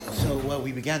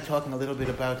we began talking a little bit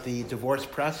about the divorce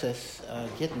process,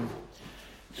 Gittin.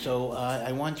 So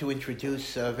I want to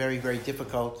introduce a very, very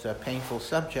difficult, painful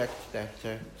subject that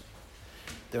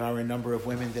there are a number of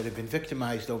women that have been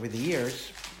victimized over the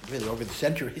years, really over the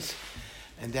centuries,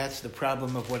 and that's the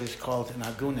problem of what is called an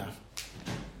aguna.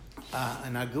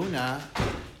 An aguna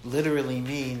literally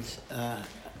means,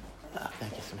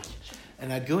 thank you so much. An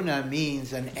aguna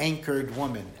means an anchored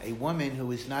woman, a woman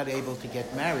who is not able to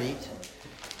get married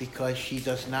because she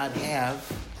does not have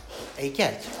a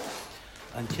get.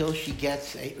 Until she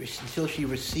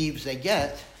receives a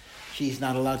get, she's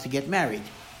not allowed to get married.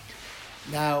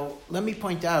 Now, let me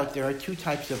point out there are two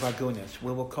types of agunas.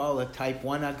 We will call a type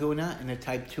 1 aguna and a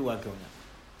type 2 aguna.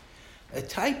 A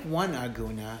type 1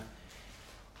 aguna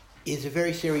is a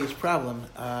very serious problem,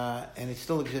 and it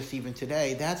still exists even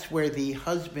today. That's where the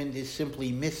husband is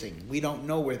simply missing. We don't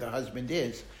know where the husband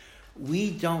is. We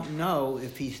don't know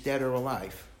if he's dead or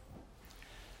alive.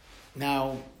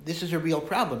 Now, this is a real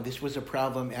problem. This was a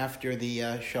problem after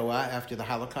the Shoah, after the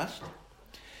Holocaust.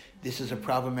 This is a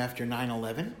problem after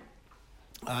 9/11.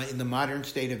 In the modern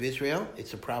state of Israel,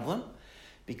 it's a problem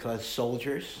because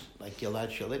soldiers like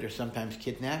Gilad Shalit are sometimes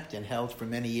kidnapped and held for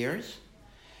many years,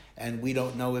 and we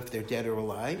don't know if they're dead or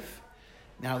alive.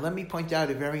 Now, let me point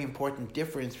out a very important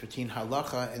difference between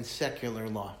halacha and secular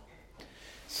law.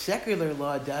 Secular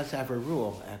law does have a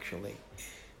rule, actually,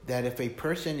 that if a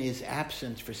person is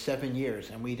absent for 7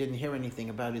 years and we didn't hear anything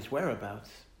about his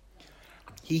whereabouts,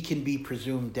 he can be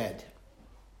presumed dead.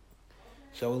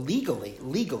 So legally,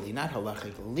 not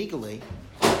halachically, legally,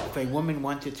 if a woman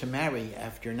wanted to marry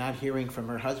after not hearing from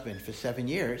her husband for 7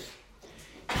 years,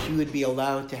 she would be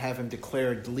allowed to have him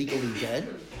declared legally dead,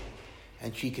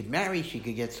 and she could marry, she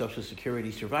could get Social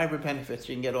Security survivor benefits,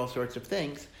 she can get all sorts of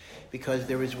things, because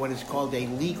there is what is called a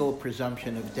legal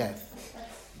presumption of death.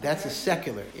 That's a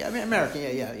secular,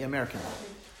 American law.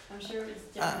 I'm sure it's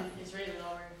different in Israeli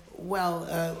law.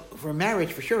 Well, for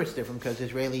marriage, for sure it's different because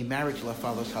Israeli marriage law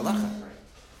follows halacha.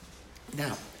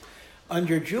 Now,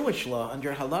 under Jewish law,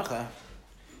 under halacha,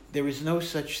 there is no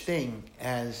such thing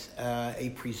as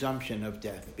a presumption of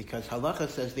death because halacha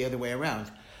says the other way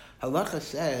around. Halacha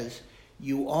says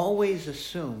you always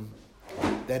assume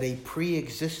that a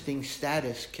pre-existing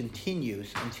status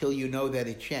continues until you know that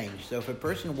it changed. So if a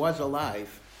person was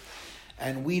alive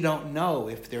and we don't know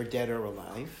if they're dead or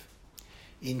alive,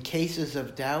 in cases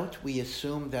of doubt, we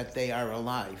assume that they are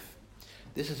alive.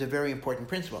 This is a very important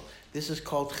principle. This is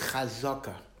called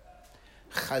chazaka.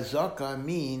 Chazaka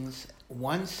means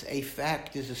once a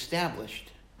fact is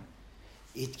established,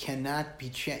 it cannot be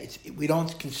changed. We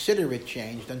don't consider it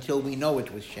changed until we know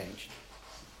it was changed.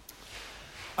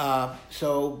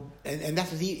 And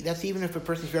that's even if a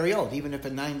person's very old. Even if a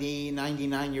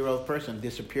 99-year-old person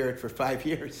disappeared for 5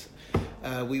 years,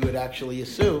 we would actually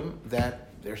assume that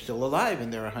they're still alive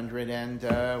and they're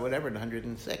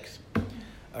 106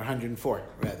 or 104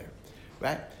 rather,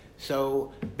 right?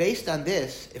 So based on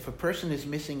this, if a person is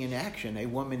missing in action, a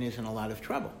woman is in a lot of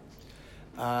trouble.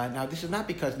 Now, this is not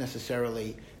because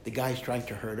necessarily the guy's trying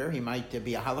to hurt her. He might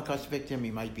be a Holocaust victim.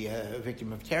 He might be a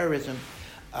victim of terrorism.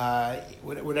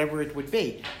 Whatever it would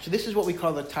be. So this is what we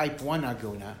call a type 1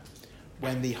 aguna,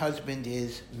 when the husband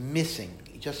is missing,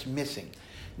 just missing.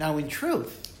 Now, in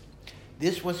truth,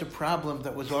 this was a problem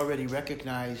that was already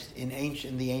recognized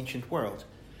in the ancient world.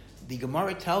 The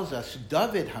Gemara tells us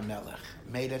David HaMelech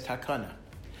made a takana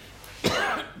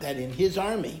that in his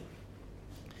army,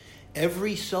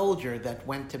 every soldier that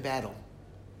went to battle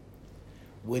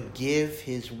would give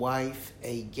his wife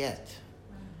a get,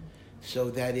 so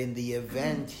that in the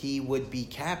event he would be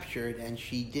captured and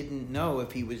she didn't know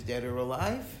if he was dead or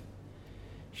alive,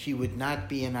 she would not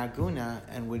be an aguna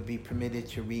and would be permitted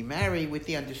to remarry with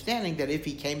the understanding that if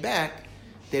he came back,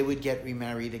 they would get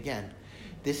remarried again.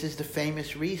 This is the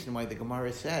famous reason why the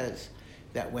Gemara says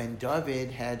that when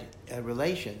David had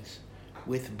relations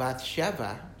with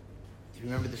Bathsheba, do you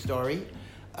remember the story?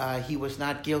 He was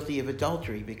not guilty of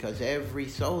adultery because every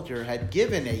soldier had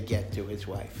given a get to his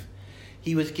wife.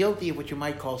 He was guilty of what you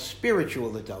might call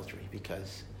spiritual adultery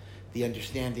because the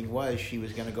understanding was she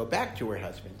was going to go back to her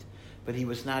husband, but he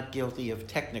was not guilty of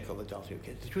technical adultery.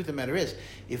 The truth of the matter is,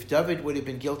 if David would have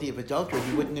been guilty of adultery,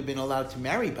 he wouldn't have been allowed to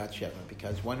marry Bathsheba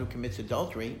because one who commits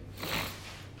adultery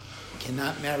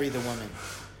cannot marry the woman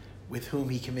with whom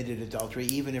he committed adultery,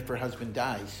 even if her husband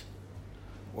dies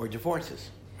or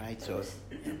divorces, right? So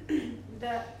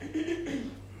the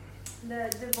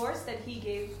divorce that he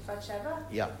gave Bathsheba,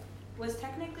 yeah, was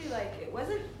technically like, it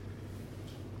wasn't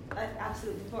an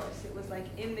absolute divorce. It was like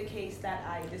in the case that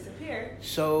I disappeared.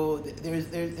 So there's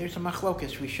a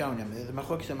machlokas rishonim. There's a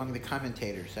machlokas among the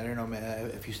commentators. I don't know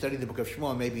if you studied the book of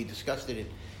Shmuel, maybe you discussed it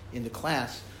in the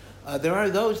class. There are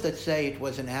those that say it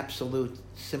was an absolute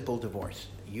simple divorce.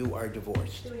 You are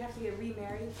divorced. They would have to get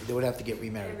remarried? They would have to get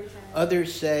remarried. Every time.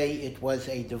 Others say it was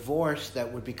a divorce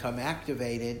that would become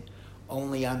activated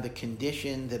only on the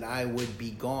condition that I would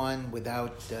be gone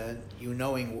without you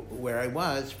knowing where I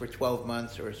was for 12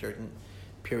 months or a certain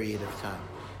period of time.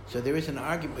 So there is an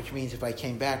argument, which means if I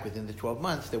came back within the 12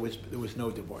 months, there was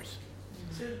no divorce.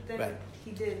 So then Right.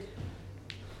 he did.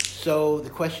 So the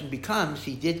question becomes,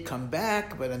 he did come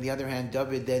back, but on the other hand,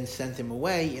 David then sent him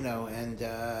away, and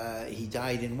he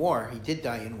died in war. He did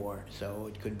die in war. So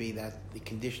it could be that the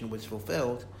condition was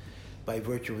fulfilled by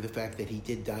virtue of the fact that he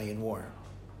did die in war.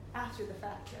 After the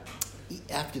fact,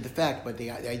 though. After the fact, but the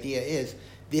idea is,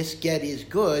 this get is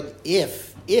good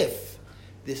if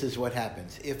this is what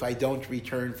happens, if I don't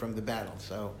return from the battle.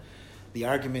 So the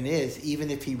argument is,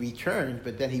 even if he returned,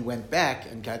 but then he went back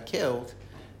and got killed,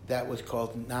 that was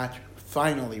called not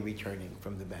finally returning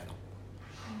from the battle.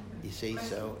 You see,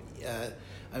 so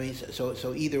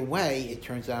so either way, it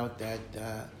turns out that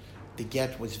the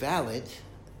get was valid,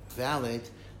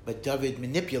 but David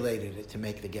manipulated it to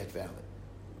make the get valid,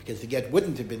 because the get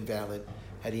wouldn't have been valid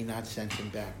had he not sent him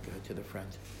back to the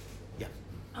front. Yeah.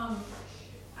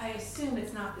 I assume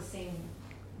it's not the same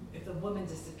if the woman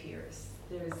disappears.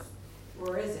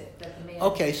 Or is it that the man...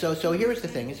 Okay, so here's the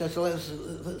thing. So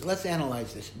let's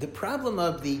analyze this. The problem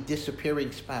of the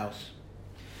disappearing spouse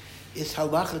is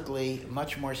halachically a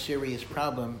much more serious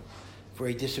problem for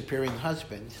a disappearing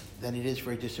husband than it is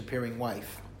for a disappearing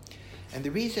wife. And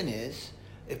the reason is,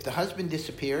 if the husband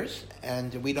disappears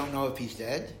and we don't know if he's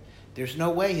dead, there's no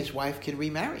way his wife can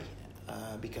remarry.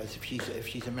 Because if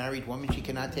she's a married woman, she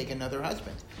cannot take another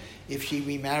husband. If she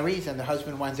remarries and the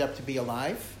husband winds up to be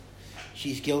alive,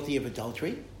 she's guilty of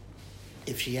adultery.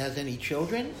 If she has any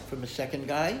children from a second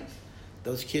guy,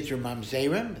 those kids are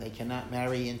mamzerim. They cannot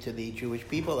marry into the Jewish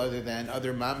people other than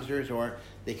other mamzers, or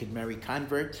they could marry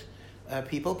converted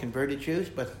Jews,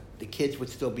 but the kids would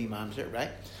still be mamzer,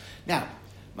 right? Now,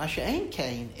 masha'en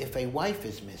kain, if a wife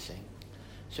is missing.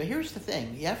 So here's the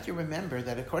thing. You have to remember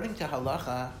that according to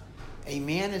halacha, a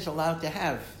man is allowed to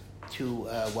have two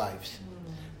wives.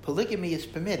 Polygamy is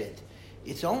permitted.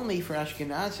 It's only for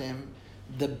Ashkenazim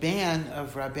the ban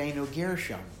of Rabbeinu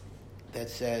Gershom that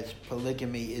says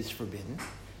polygamy is forbidden.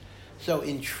 So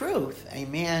in truth, a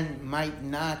man might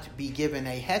not be given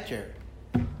a heter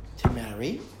to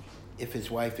marry if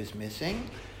his wife is missing,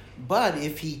 but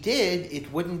if he did,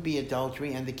 it wouldn't be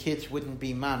adultery and the kids wouldn't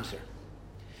be mamzer.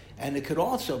 And it could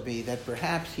also be that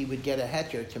perhaps he would get a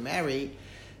heter to marry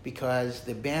because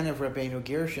the ban of Rabbeinu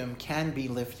Gershom can be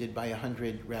lifted by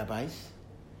 100 rabbis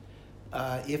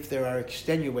if there are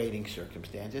extenuating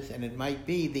circumstances, and it might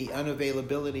be the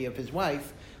unavailability of his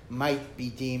wife might be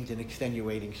deemed an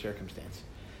extenuating circumstance.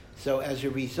 So as a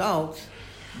result,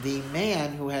 the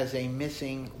man who has a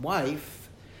missing wife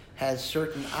has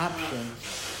certain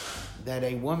options that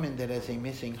a woman that has a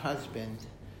missing husband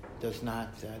does not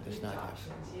have.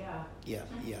 Yeah.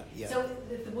 So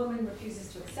if the woman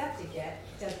refuses to accept a get,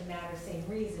 it doesn't matter, same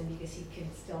reason, because he can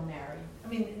still marry. I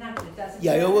mean, not that it doesn't.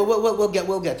 Yeah, matter.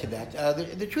 we'll get to that.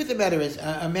 The truth of the matter is,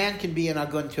 a man can be an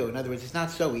agun too. In other words, it's not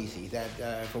so easy that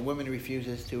if a woman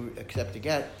refuses to accept a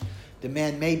get, the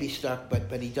man may be stuck,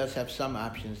 but he does have some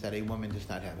options that a woman does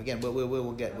not have. Again,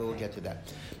 we'll get to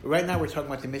that. But right now, we're talking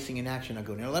about the missing in action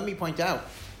agun. Now, let me point out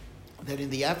that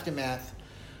in the aftermath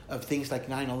of things like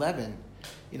 9/11,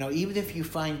 even if you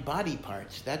find body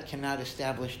parts, that cannot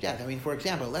establish death. I mean, for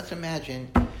example, let's imagine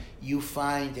you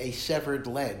find a severed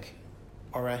leg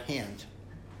or a hand,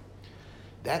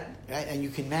 and you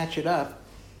can match it up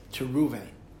to Reuven.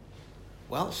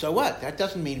 Well, so what? That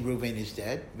doesn't mean Reuven is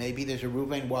dead. Maybe there's a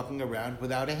Reuven walking around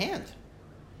without a hand.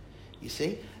 You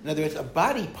see? In other words, a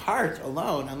body part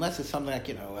alone, unless it's something like,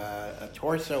 a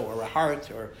torso or a heart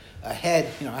or a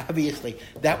head, obviously,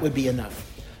 that would be enough.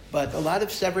 But a lot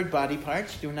of severed body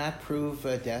parts do not prove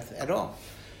death at all.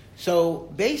 So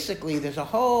basically, there's a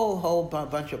whole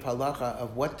bunch of halacha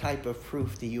of what type of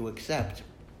proof do you accept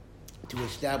to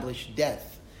establish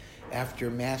death after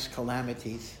mass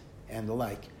calamities and the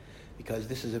like, because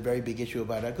this is a very big issue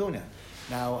about Aguna.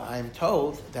 Now, I'm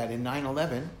told that in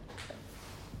 9/11,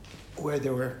 where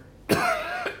there were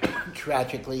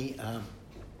tragically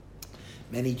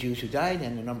many Jews who died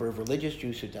and a number of religious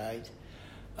Jews who died,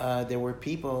 there were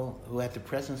people who had the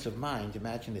presence of mind,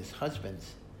 imagine this,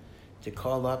 husbands, to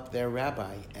call up their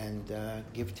rabbi and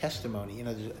give testimony.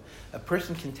 A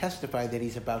person can testify that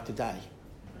he's about to die.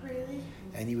 Really?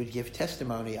 and he would give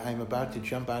testimony. I'm about to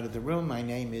jump out of the room. My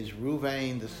name is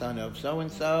Ruvain, the son of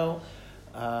so-and-so.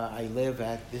 I live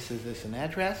at this is this an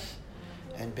address.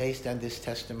 And based on this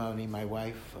testimony, my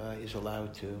wife is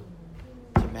allowed to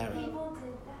marry.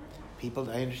 People,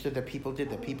 I understood that people did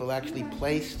that. People actually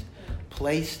placed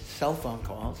cell phone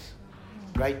calls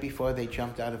right before they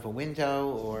jumped out of a window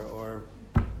or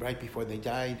right before they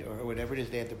died or whatever it is.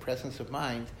 They had the presence of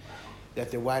mind that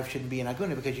their wife shouldn't be an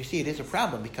aguna, because you see it is a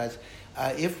problem, because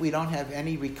if we don't have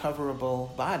any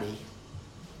recoverable body,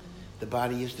 the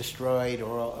body is destroyed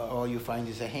or all you find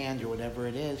is a hand or whatever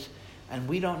it is, and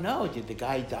we don't know, did the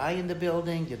guy die in the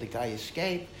building? Did the guy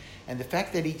escape? And the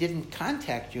fact that he didn't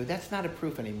contact you, that's not a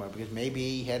proof anymore, because maybe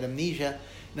he had amnesia.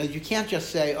 Now, you can't just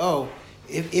say, oh,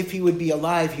 if he would be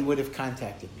alive, he would have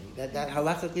contacted me. That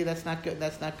halakhically, that's not good.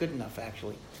 That's not good enough,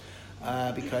 actually,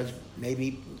 because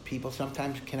maybe people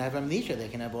sometimes can have amnesia. They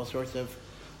can have all sorts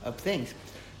of things.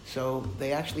 So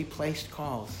they actually placed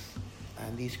calls,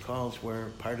 and these calls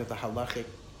were part of the halachic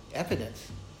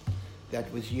evidence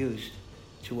that was used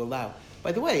to allow.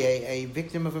 By the way, a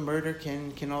victim of a murder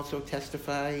can also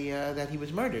testify that he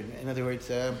was murdered. In other words,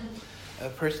 a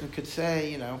person could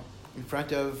say, in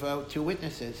front of two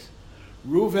witnesses,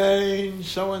 Ruvain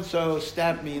so-and-so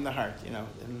stabbed me in the heart,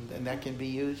 and that can be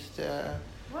used to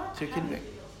convict.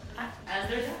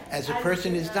 As a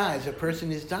person is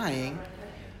dying,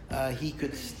 he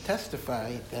could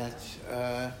testify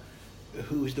that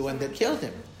who's the one that killed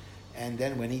him. And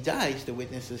then when he dies, the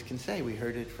witnesses can say, we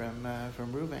heard it from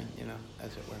Ruvain,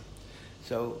 as it were.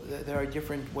 So there are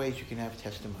different ways you can have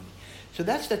testimony. So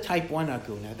that's the type 1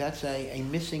 aguna. That's a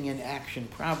missing in action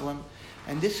problem.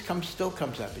 And this still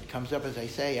comes up. It comes up, as I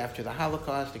say, after the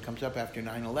Holocaust. It comes up after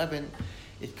 9/11.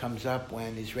 It comes up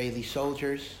when Israeli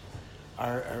soldiers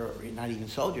are not even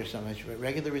soldiers so much, but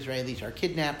regular Israelis are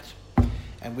kidnapped.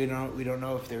 And we don't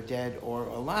know if they're dead or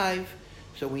alive.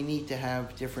 So we need to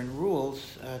have different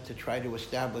rules to try to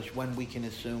establish when we can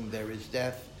assume there is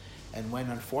death and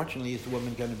when, unfortunately, is the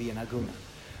woman going to be an aguna.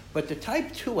 But the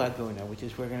type 2 aguna, which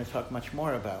is we're going to talk much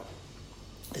more about,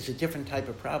 is a different type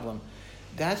of problem.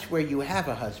 That's where you have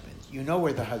a husband. You know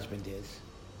where the husband is.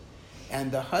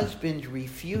 And the husband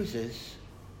refuses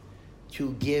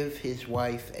to give his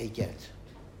wife a get.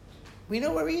 We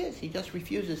know where he is. He just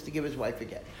refuses to give his wife a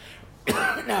get.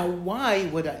 Now, why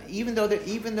would even though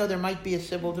there might be a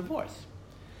civil divorce?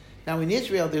 Now, in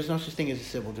Israel, there's no such thing as a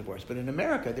civil divorce, but in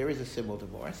America, there is a civil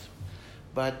divorce.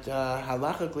 But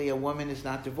halachically, a woman is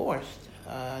not divorced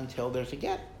until there's a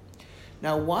get.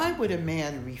 Now, why would a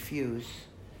man refuse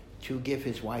to give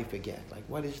his wife a get? Like,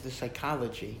 what is the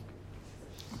psychology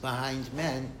behind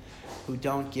men who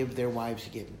don't give their wives a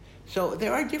get? So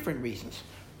there are different reasons,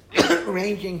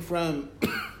 ranging from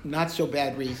not so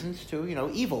bad reasons to,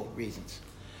 evil reasons.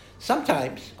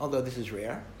 Sometimes, although this is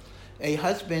rare, a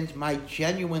husband might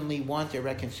genuinely want a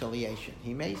reconciliation.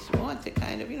 He may want to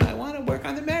kind of, I want to work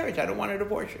on the marriage. I don't want to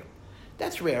divorce you.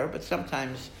 That's rare, but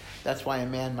sometimes that's why a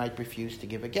man might refuse to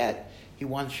give a get. He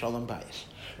wants shalom bayis.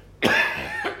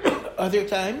 Other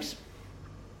times,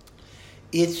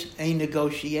 it's a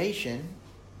negotiation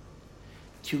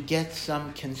to get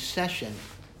some concession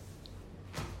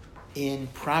in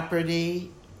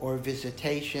property or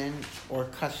visitation or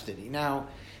custody. Now,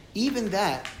 even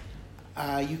that,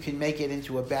 you can make it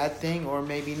into a bad thing or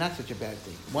maybe not such a bad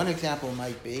thing. One example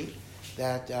might be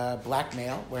that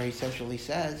blackmail, where he essentially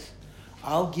says,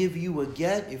 I'll give you a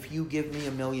get if you give me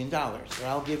 $1 million, or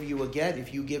I'll give you a get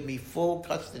if you give me full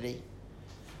custody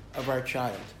of our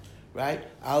child, right?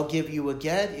 I'll give you a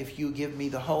get if you give me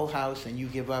the whole house and you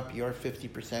give up your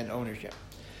 50% ownership.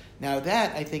 Now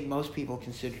that, I think most people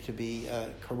consider to be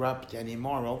corrupt and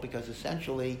immoral, because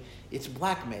essentially it's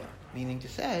blackmail, meaning to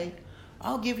say,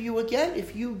 I'll give you a get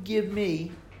if you give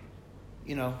me,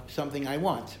 something I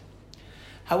want.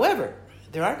 However,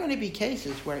 there are going to be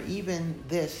cases where even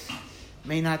this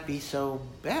may not be so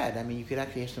bad. I mean, you could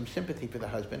actually have some sympathy for the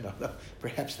husband, although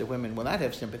perhaps the women will not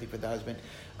have sympathy for the husband.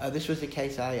 This was a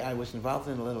case I was involved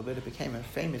in a little bit. It became a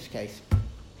famous case,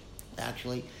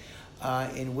 actually,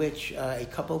 in which a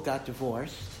couple got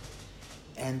divorced,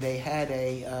 and they had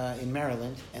in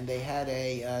Maryland, and they had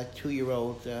a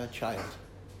 2-year-old child.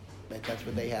 That's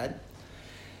what they had.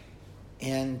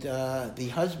 And the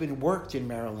husband worked in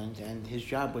Maryland, and his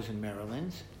job was in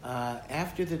Maryland.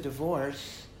 After the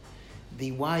divorce,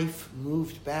 the wife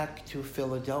moved back to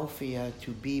Philadelphia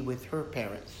to be with her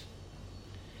parents.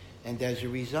 And as a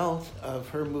result of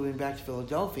her moving back to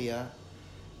Philadelphia,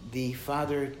 the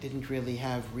father didn't really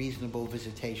have reasonable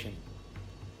visitation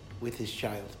with his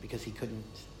child because he couldn't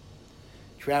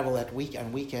travel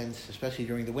on weekends, especially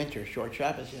during the winter, short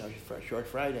Shabbos, short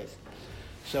Fridays.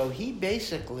 So he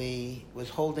basically was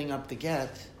holding up the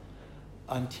get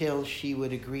until she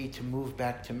would agree to move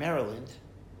back to Maryland,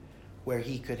 where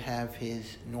he could have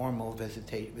his normal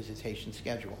visitation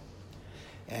schedule.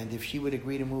 And if she would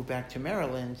agree to move back to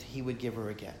Maryland, he would give her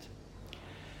a get.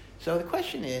 So the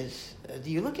question is,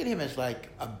 do you look at him as like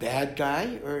a bad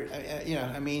guy? Or,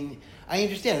 I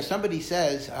understand if somebody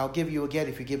says, I'll give you a get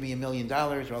if you give me $1 million,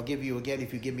 or I'll give you a get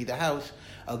if you give me the house,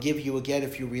 I'll give you a get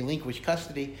if you relinquish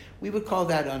custody, we would call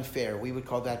that unfair. We would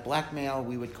call that blackmail.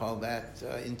 We would call that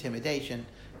intimidation.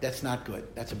 That's not good.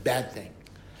 That's a bad thing.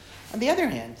 On the other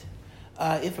hand,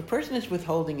 if a person is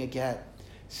withholding a get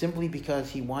simply because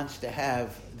he wants to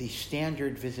have the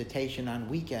standard visitation on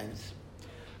weekends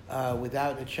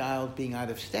without a child being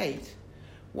out of state,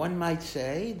 one might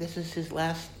say this is his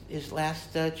last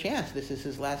chance. This is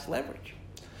his last leverage.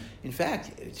 In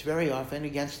fact, it's very often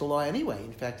against the law anyway.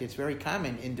 In fact, it's very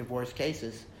common in divorce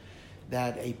cases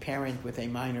that a parent with a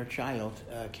minor child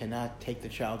cannot take the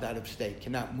child out of state,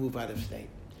 cannot move out of state.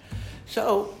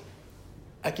 So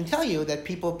I can tell you that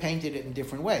people painted it in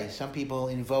different ways. Some people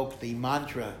invoke the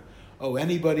mantra,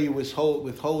 anybody who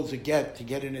withholds a get to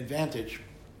get an advantage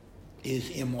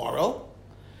is immoral.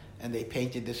 And they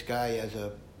painted this guy as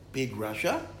a big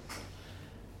Russia.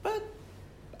 But,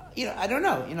 I don't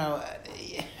know.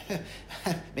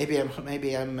 maybe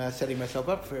I'm setting myself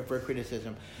up for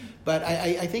criticism. But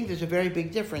I think there's a very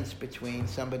big difference between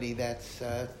somebody that's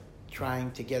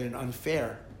trying to get an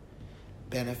unfair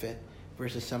benefit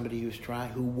versus somebody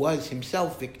who was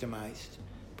himself victimized,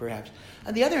 perhaps.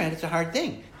 On the other hand, it's a hard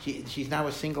thing. She's now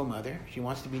a single mother. She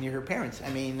wants to be near her parents. I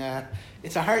mean,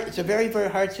 it's a very, very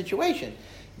hard situation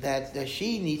that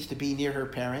she needs to be near her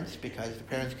parents because the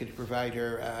parents could provide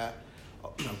her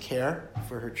care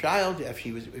for her child if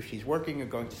she's working or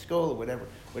going to school or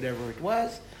whatever it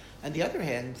was. On the other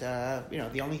hand,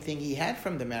 the only thing he had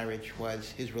from the marriage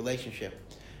was his relationship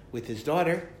with his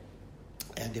daughter.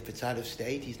 And if it's out of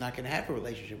state, he's not going to have a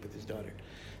relationship with his daughter.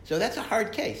 So that's a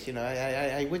hard case.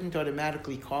 I wouldn't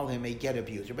automatically call him a get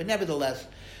abuser. But nevertheless,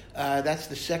 that's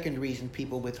the second reason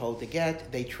people withhold the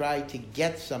get. They try to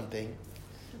get something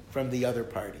from the other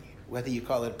party, whether you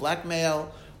call it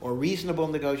blackmail or reasonable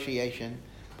negotiation,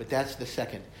 but that's the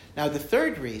second. Now, the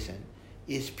third reason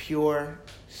is pure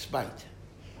spite.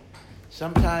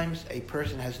 Sometimes a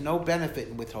person has no benefit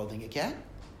in withholding a get.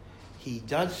 He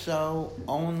does so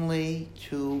only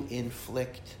to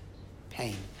inflict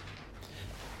pain.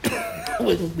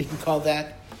 We can call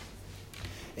that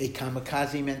a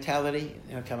kamikaze mentality.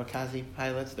 Kamikaze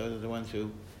pilots, those are the ones who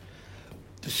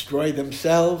destroy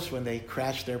themselves when they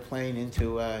crash their plane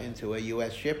into a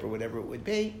U.S. ship or whatever it would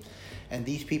be. And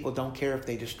these people don't care if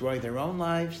they destroy their own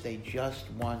lives. They just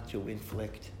want to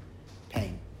inflict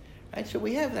pain. Right? So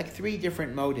we have like three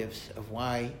different motives of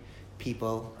why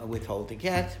people withhold a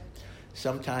get.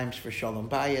 Sometimes for shalom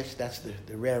bayis, that's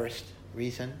the rarest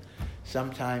reason.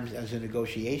 Sometimes as a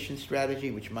negotiation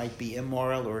strategy, which might be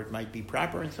immoral or it might be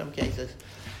proper in some cases.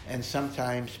 And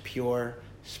sometimes pure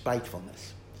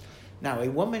spitefulness. Now, a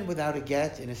woman without a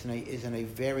get is in a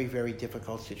very, very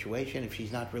difficult situation. If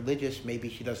she's not religious, maybe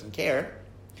she doesn't care.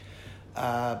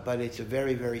 But it's a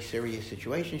very, very serious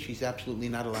situation. She's absolutely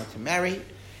not allowed to marry.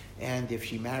 And if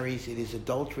she marries, it is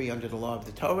adultery under the law of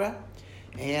the Torah.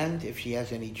 And if she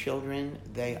has any children,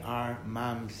 they are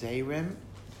mamzerim.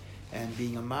 And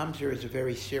being a mamzer is a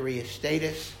very serious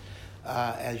status.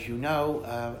 As you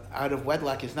know, out of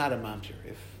wedlock is not a mamzer.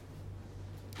 If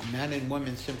a man and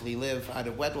woman simply live out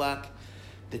of wedlock,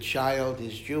 the child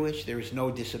is Jewish, there is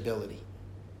no disability.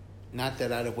 Not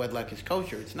that out of wedlock is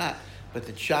kosher, it's not. But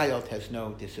the child has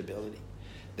no disability.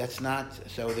 That's not,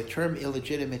 so the term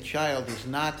illegitimate child is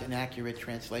not an accurate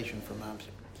translation for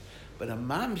mamzer. But a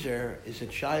mamzer is a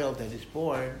child that is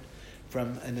born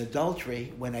from an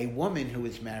adultery when a woman who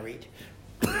is married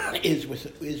is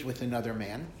with another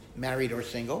man, married or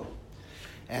single,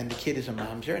 and the kid is a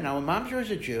mamzer. Now, a mamzer is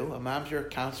a Jew. A mamzer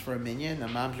counts for a minyan. A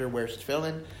mamzer wears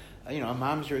tefillin. A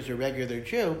mamzer is a regular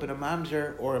Jew, but a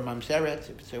mamzer or a mamzeret,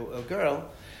 if it's a girl,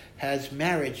 has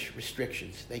marriage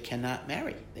restrictions. They cannot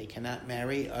marry. They cannot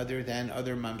marry other than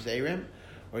other mamzerim,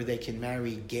 or they can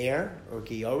marry ger or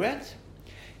gioret.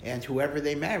 And whoever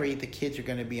they marry, the kids are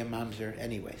going to be a mamzer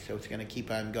anyway. So it's going to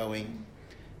keep on going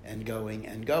and going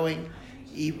and going.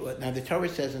 Now the Torah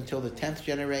says until the 10th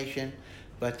generation,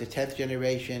 but the 10th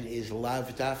generation is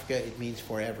lav dafka. It means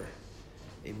forever.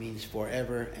 It means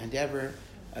forever and ever.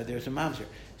 There's a mamzer.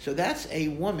 So that's a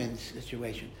woman's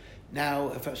situation.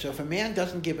 Now, if a man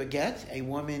doesn't give a get, a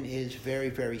woman is very,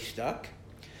 very stuck.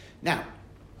 Now,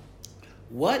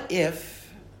 what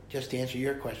if, just to answer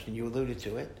your question, you alluded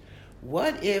to it,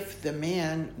 What if the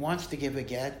man wants to give a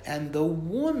get and the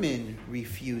woman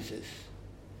refuses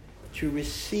to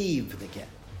receive the get?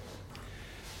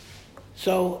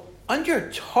 So,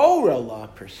 under Torah law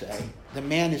per se, the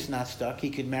man is not stuck. He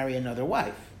could marry another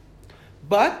wife.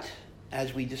 But,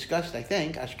 as we discussed, I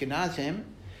think, Ashkenazim,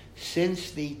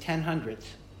 since the 1000s,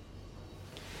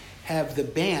 have the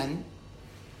ban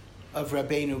of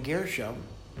Rabbeinu Gershom,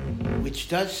 which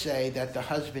does say that the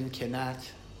husband cannot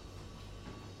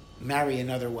marry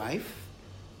another wife,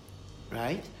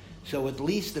 right? So at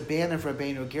least the ban of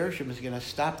Rabbeinu Gershom is going to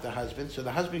stop the husband. So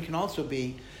the husband can also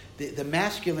be, the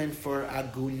masculine for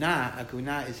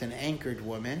aguna is an anchored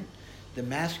woman. The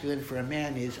masculine for a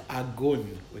man is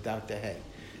agun, without the hay.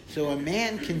 So a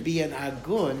man can be an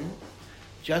agun,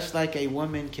 just like a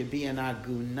woman can be an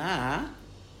aguna.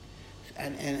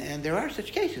 And there are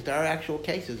such cases. There are actual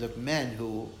cases of men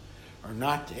who are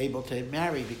not able to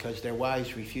marry because their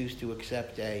wives refuse to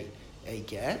accept a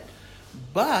get.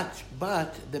 But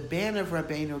the ban of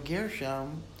Rabbeinu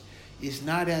Gershom is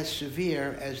not as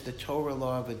severe as the Torah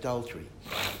law of adultery.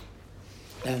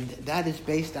 And that is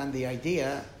based on the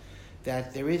idea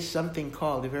that there is something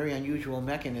called, a very unusual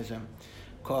mechanism,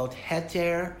 called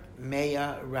Heter Mea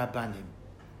Rabbanim.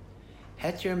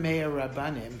 Heter Mea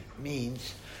Rabbanim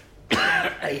means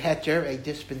a heter, a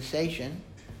dispensation,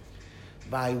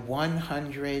 by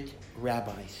 100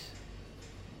 rabbis.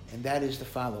 And that is the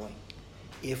following.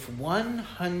 If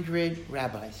 100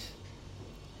 rabbis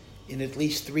in at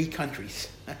least 3 countries,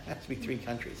 has to be 3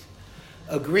 countries,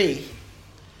 agree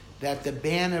that the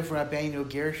ban of Rabbeinu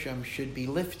Gershom should be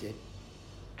lifted,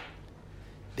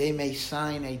 they may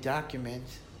sign a document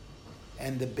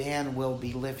and the ban will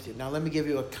be lifted. Now let me give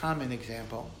you a common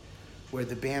example where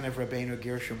the ban of Rabbeinu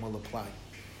Gershom will apply.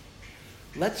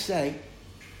 Let's say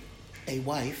a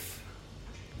wife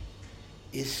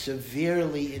is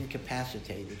severely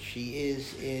incapacitated. She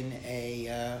is in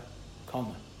a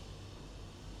coma.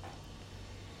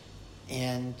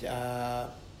 And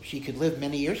she could live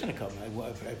many years in a coma.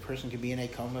 A person could be in a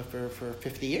coma for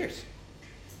 50 years.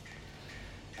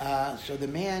 So the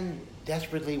man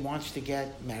desperately wants to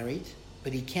get married,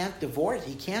 but he can't divorce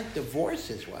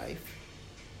his wife.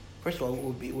 First of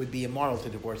all, it would be immoral to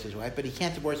divorce his wife, but he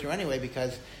can't divorce her anyway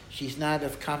because she's not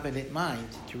of competent mind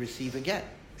to receive a get.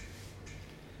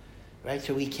 Right?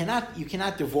 So you cannot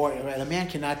divorce, right? A man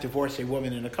cannot divorce a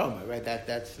woman in a coma, right?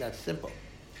 That's simple.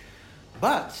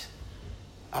 But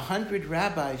 100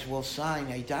 rabbis will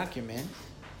sign a document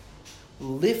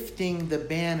lifting the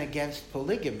ban against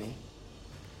polygamy,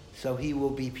 so he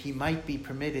might be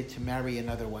permitted to marry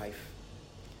another wife.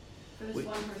 For this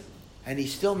one person. And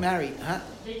he's still married, huh?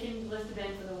 They can lift the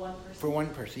ban for the one person. For one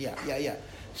person, yeah.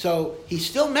 So he's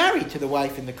still married to the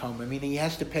wife in the coma, meaning he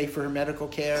has to pay for her medical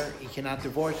care. He cannot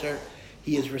divorce her.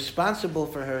 He is responsible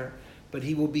for her, but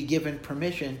he will be given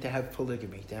permission to have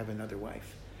polygamy, to have another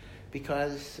wife,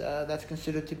 because that's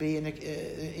considered to be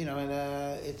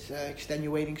it's an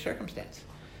extenuating circumstance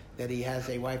that he has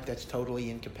a wife that's totally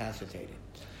incapacitated.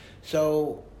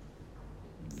 So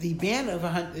the ban of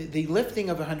the lifting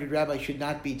of 100 rabbis should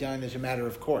not be done as a matter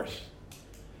of course.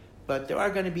 But there are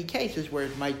going to be cases where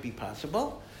it might be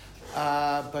possible.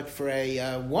 But for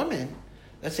a woman,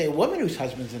 let's say a woman whose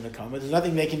husband's in a coma, there's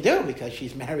nothing they can do because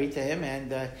she's married to him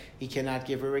and he cannot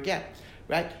give her a get.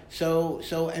 Right? So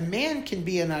a man can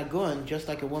be an agun just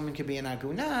like a woman can be an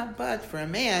aguna, but for a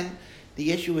man,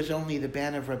 the issue is only the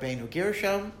ban of Rabbeinu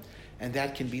Gershom, and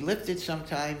that can be lifted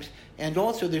sometimes. And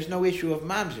also, there's no issue of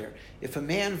mamzer. If a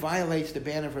man violates the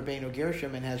ban of Rabbeinu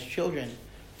Gershom and has children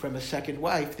from a second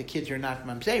wife, the kids are not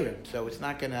mamzerim, so it's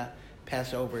not going to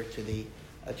pass over to the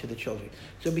children.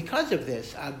 So because of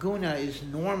this, aguna is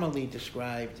normally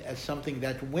described as something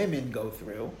that women go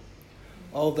through,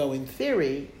 although in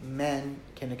theory, men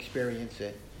can experience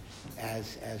it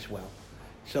as well.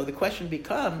 So the question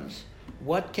becomes,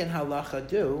 what can halacha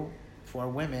do for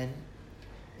women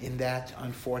in that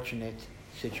unfortunate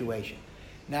situation?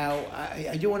 Now,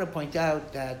 I do want to point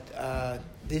out that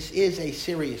this is a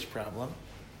serious problem,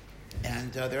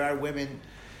 and there are women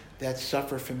that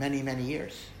suffer for many, many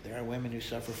years. There are women who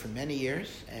suffer for many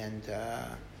years, and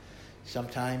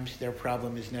sometimes their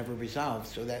problem is never resolved.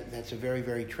 So that's a very,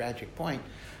 very tragic point.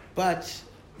 But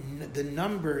the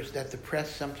numbers that the press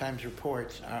sometimes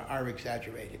reports are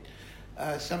exaggerated.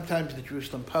 Sometimes the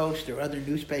Jerusalem Post or other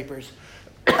newspapers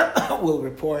will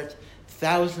report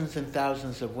thousands and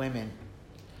thousands of women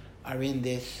are in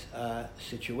this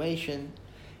situation,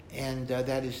 and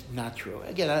that is not true.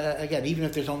 Again, even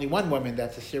if there's only one woman,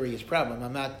 that's a serious problem.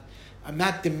 I'm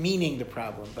not demeaning the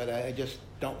problem, but I just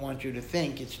don't want you to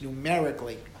think it's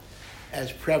numerically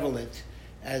as prevalent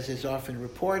as is often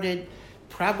reported,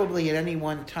 probably at any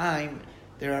one time,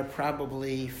 there are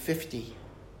probably 50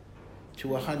 to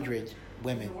 100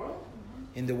 women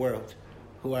in the world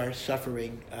who are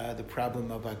suffering the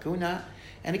problem of aguna.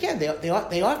 And again,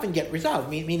 they often get resolved,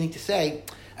 meaning to say,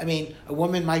 I mean, a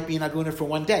woman might be an aguna for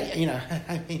one day.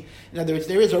 I mean, in other words,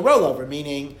 there is a rollover,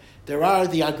 meaning there are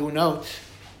the agunot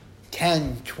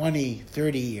 10, 20,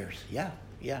 30 years. Yeah,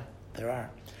 there are.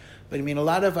 But I mean, a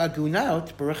lot of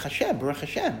agunot, Baruch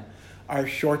Hashem, are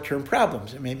short-term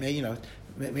problems. I mean, maybe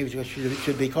it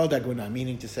should be called aguna,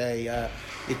 meaning to say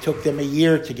it took them a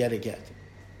year to get a get.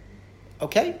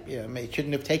 Okay, it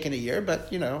shouldn't have taken a year,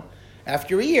 but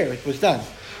after a year it was done.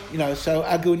 So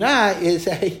aguna is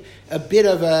a bit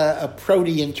of a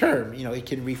protean term. It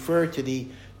can refer to the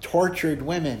tortured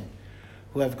women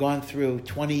who have gone through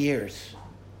 20 years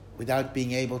without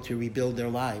being able to rebuild their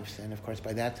lives, and of course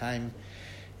by that time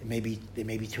they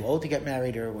may be too old to get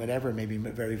married or whatever. It may be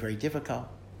very, very difficult.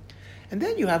 And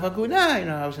then you have aguna.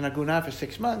 I was in aguna for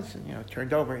 6 months, and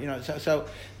turned over. So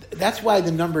that's why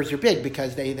the numbers are big,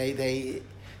 because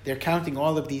they're counting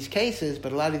all of these cases,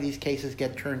 but a lot of these cases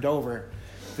get turned over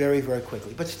very, very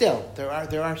quickly. But still,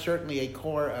 there are certainly a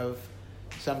core of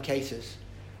some cases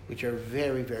which are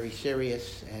very, very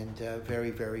serious and very,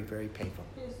 very, very painful.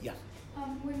 Yeah.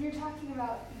 When you're talking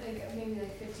about maybe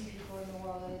 50 people in the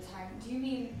world at a time, do you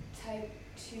mean type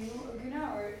 2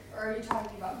 aguna, or are you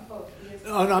talking about both? Because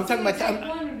no, I'm talking about type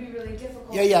 1 would be really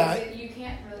difficult. Yeah. You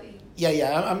can't really.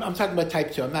 Yeah. I'm talking about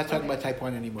type 2. I'm not talking about type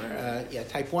 1 anymore.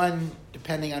 Type 1,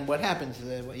 depending on what happens.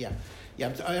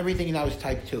 Everything now is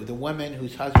type 2. The woman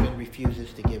whose husband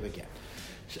refuses to give a get.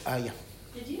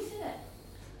 Did you say that?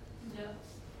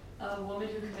 A woman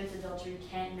who commits adultery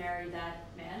can't marry that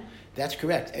man? That's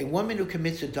correct. A woman who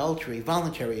commits adultery,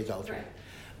 voluntary adultery,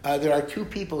 there are two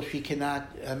people she cannot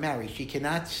marry. She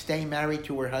cannot stay married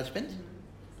to her husband,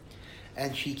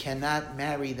 and she cannot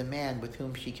marry the man with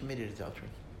whom she committed adultery.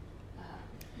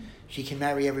 She can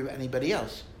marry anybody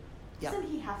else. Yeah.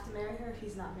 Doesn't he have to marry her if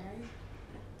he's not married?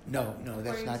 No,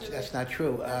 that's not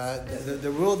true.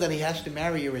 The rule that he has to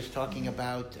marry her is talking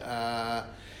about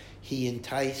he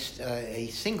enticed a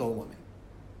single woman.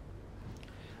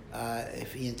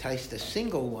 If he enticed a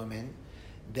single woman,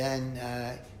 then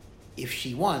if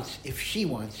she wants,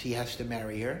 he has to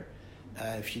marry her.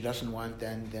 If she doesn't want,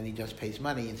 then he just pays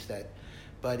money instead.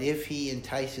 But if he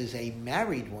entices a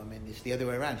married woman, it's the other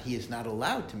way around. He is not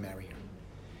allowed to marry her.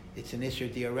 It's an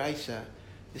Isser D'Oraisa.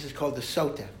 This is called the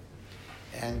Sota.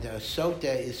 And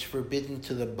Sota is forbidden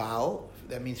to the Baal.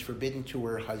 That means forbidden to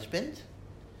her husband.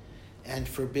 And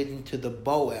forbidden to the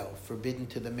Boel, forbidden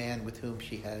to the man with whom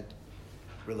she had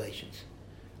relations.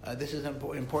 This is an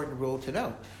important rule to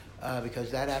know,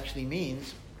 because that actually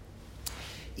means,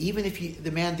 even if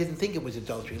the man didn't think it was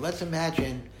adultery, let's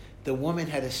imagine the woman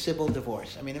had a civil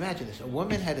divorce. I mean, imagine this. A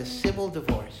woman had a civil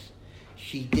divorce.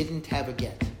 She didn't have a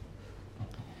get.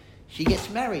 She gets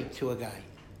married to a guy.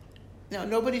 Now,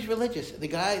 nobody's religious. The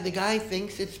guy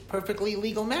thinks it's perfectly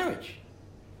legal marriage.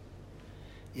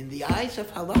 In the eyes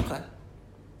of halakha,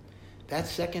 that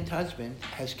second husband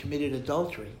has committed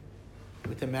adultery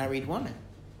with a married woman.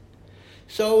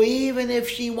 So even if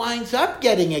she winds up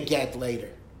getting a get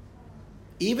later,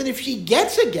 even if she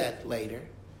gets a get later,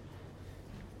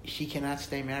 she cannot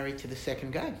stay married to the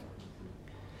second guy.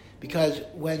 Because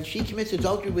when she commits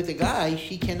adultery with a guy,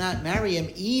 she cannot marry him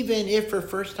even if her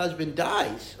first husband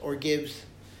dies or gives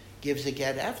a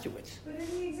get afterwards. But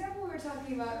in the example we were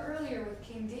talking about earlier with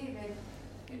King David,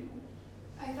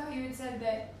 I thought you had said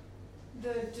that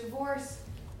the divorce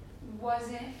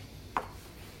wasn't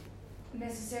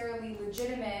necessarily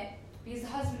legitimate because the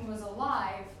husband was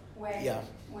alive when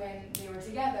they were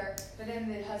together, but then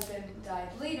the husband died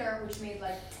later, which made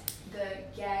the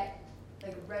get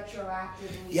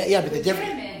retroactively but the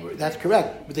difference, that's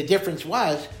correct. But the difference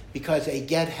was because a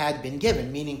get had been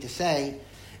given, meaning to say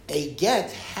a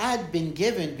get had been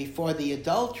given before the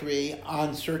adultery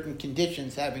on certain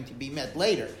conditions having to be met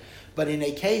later. But in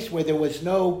a case where there was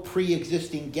no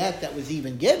pre-existing get that was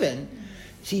even given,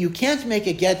 see, you can't make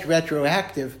a get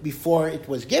retroactive before it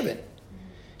was given.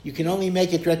 You can only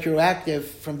make it retroactive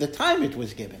from the time it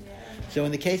was given. So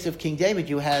in the case of King David,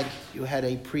 you had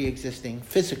a pre-existing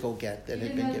physical get that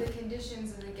had been given. The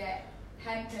conditions of the get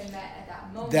hadn't been met at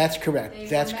that moment. That's correct. They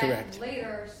That's were correct. Met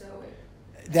later,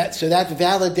 so that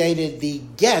validated the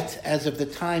get as of the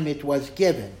time it was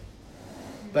given.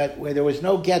 But where there was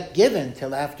no get given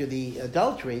till after the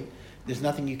adultery, there's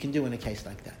nothing you can do in a case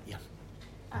like that. Yeah.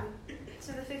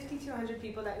 So the 50 to 100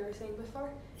 people that you were saying before.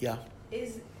 Yeah.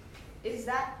 Does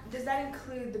that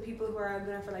include the people who are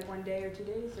aguna for 1 day or 2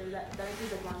 days, or that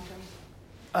includes long term?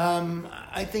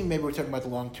 I think maybe we're talking about the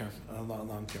long term.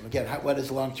 Long term. Again, what is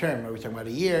long term? Are we talking about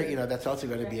a year? That's also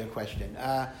going to be a question.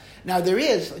 Now, there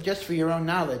is, just for your own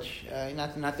knowledge,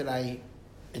 not that I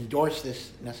endorse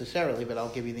this necessarily, but I'll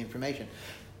give you the information.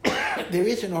 There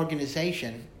is an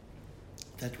organization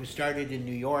that was started in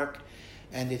New York,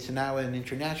 and it's now an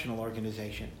international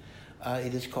organization.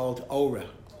 It is called ORA.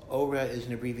 ORA is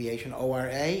an abbreviation,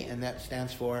 ORA, and that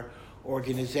stands for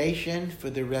Organization for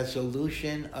the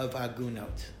Resolution of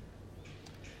Algunot.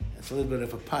 It's a little bit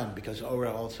of a pun because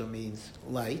Ora also means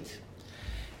light,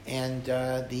 and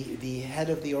the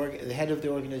head of the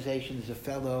organization is a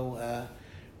fellow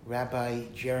Rabbi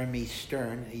Jeremy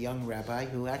Stern, a young rabbi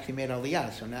who actually made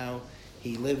Aliyah. So now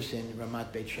he lives in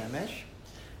Ramat Beit Shemesh,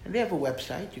 and they have a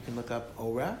website. You can look up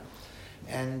Ora,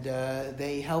 and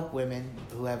they help women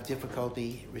who have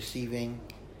difficulty receiving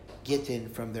gittin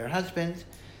from their husbands.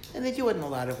 And they do it in a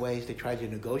lot of ways. They try to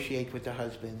negotiate with their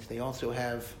husbands. They also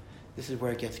have, this is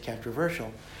where it gets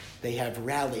controversial, they have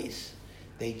rallies.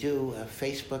 They do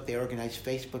Facebook, they organize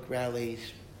Facebook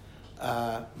rallies,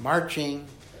 marching,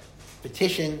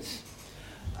 petitions.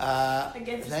 Both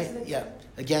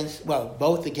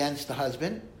against the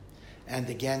husband and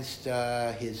against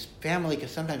his family,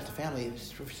 because sometimes the family,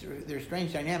 there's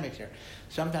strange dynamics here.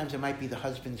 Sometimes it might be the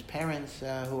husband's parents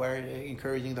who are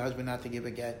encouraging the husband not to give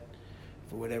a get,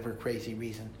 for whatever crazy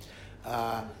reason,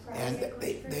 and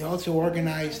they also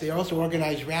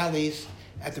organize rallies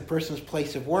at the person's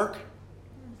place of work,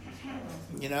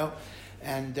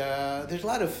 and there's a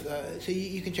lot of so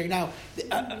you can check now.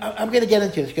 I'm going to get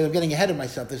into this because I'm getting ahead of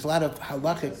myself. There's a lot of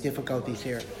halachic difficulties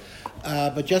here,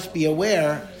 but just be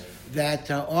aware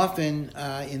that often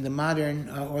in the modern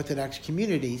Orthodox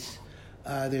communities,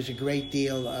 there's a great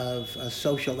deal of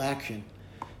social action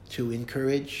to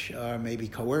encourage or maybe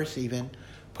coerce even,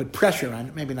 put pressure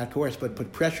on, maybe not coerce, but put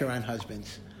pressure on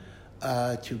husbands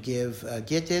to give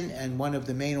gittin. And one of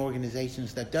the main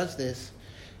organizations that does this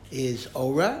is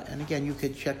ORA. And again, you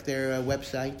could check their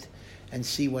website and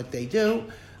see what they do.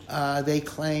 They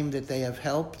claim that they have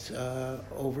helped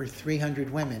over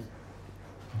 300 women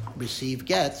receive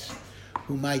gets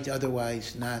who might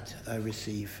otherwise not have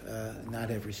received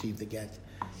the get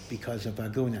because of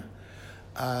aguna.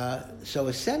 So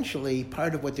essentially,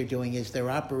 part of what they're doing is they're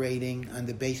operating on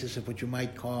the basis of what you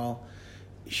might call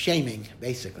shaming,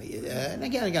 basically. And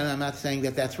again, I'm not saying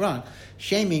that that's wrong.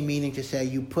 Shaming meaning to say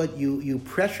you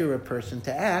pressure a person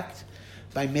to act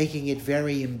by making it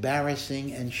very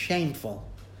embarrassing and shameful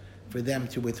for them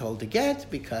to withhold a get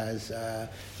because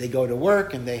they go to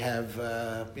work and they have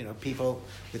people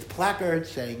with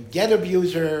placards saying "get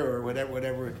abuser" or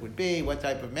whatever it would be. What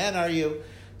type of man are you?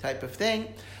 Type of thing.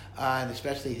 And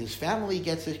especially his family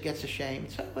gets ashamed.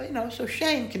 So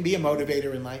shame can be a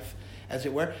motivator in life, as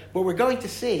it were. But we're going to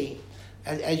see,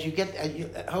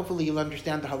 hopefully you'll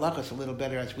understand the halachas a little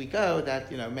better as we go,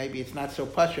 that maybe it's not so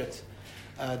pashut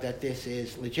that this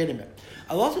is legitimate.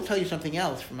 I'll also tell you something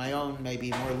else from my own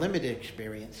maybe more limited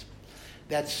experience,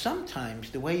 that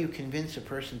sometimes the way you convince a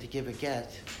person to give a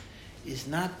get is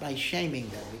not by shaming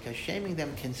them, because shaming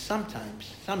them can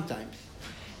sometimes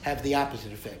have the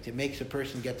opposite effect. It makes a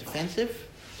person get defensive.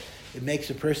 It makes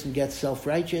a person get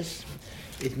self-righteous.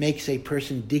 It makes a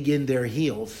person dig in their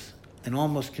heels and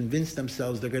almost convince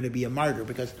themselves they're going to be a martyr.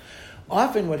 Because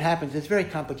often what happens, it's a very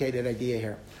complicated idea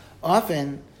here.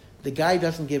 Often the guy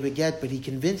doesn't give a get, but he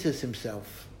convinces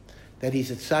himself that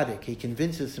he's a tzaddik. He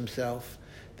convinces himself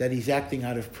that he's acting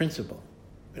out of principle.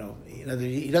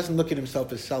 He doesn't look at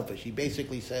himself as selfish. He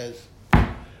basically says,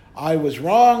 I was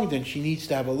wrong, then she needs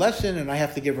to have a lesson, and I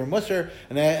have to give her musar,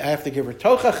 and I have to give her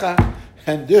tochacha,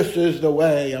 and this is the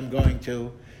way I'm going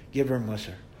to give her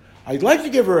musar. I'd like to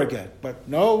give her a get, but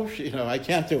no, I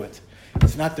can't do it.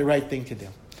 It's not the right thing to do.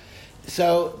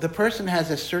 So the person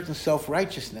has a certain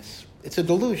self-righteousness. It's a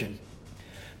delusion.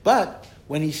 But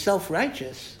when he's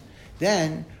self-righteous,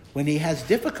 then when he has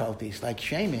difficulties like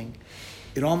shaming,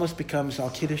 it almost becomes Al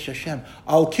Kiddush Hashem.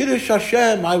 Al Kiddush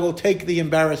Hashem, I will take the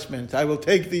embarrassment. I will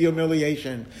take the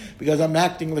humiliation because I'm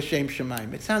acting L'Shem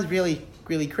Shemaim. It sounds really,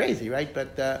 really crazy, right?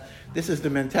 But this is the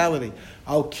mentality.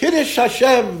 Al Kiddush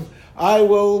Hashem, I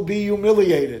will be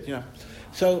humiliated.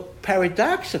 So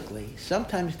paradoxically,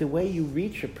 sometimes the way you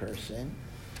reach a person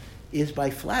is by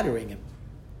flattering him,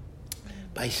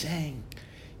 by saying,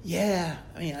 yeah,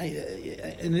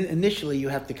 initially you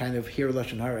have to kind of hear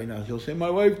Lashon Hara. He'll say,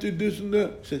 my wife did this and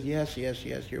that. He says,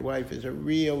 yes, your wife is a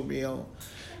real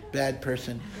bad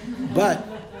person. But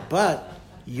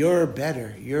you're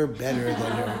better. You're better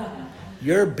than her.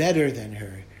 You're better than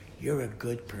her. You're a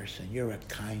good person. You're a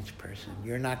kind person.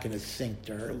 You're not going to sink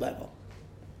to her level.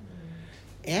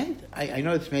 And I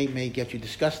know this may get you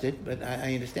disgusted, but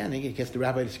I understand. It gets the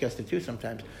rabbi disgusted too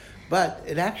sometimes. But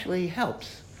it actually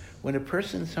helps when a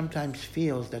person sometimes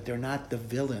feels that they're not the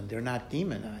villain, they're not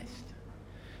demonized.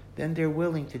 Then they're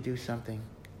willing to do something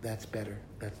that's better.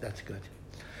 That's good.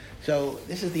 So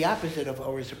this is the opposite of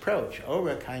Ora's approach.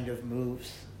 Ora kind of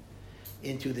moves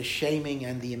into the shaming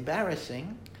and the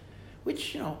embarrassing,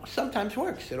 which sometimes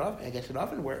works. I guess it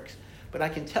often works. But I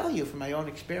can tell you from my own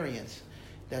experience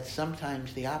that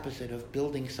sometimes the opposite of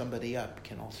building somebody up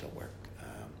can also work.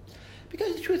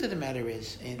 Because the truth of the matter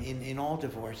is, in all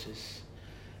divorces,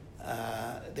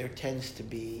 there tends to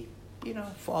be,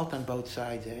 fault on both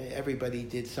sides. Everybody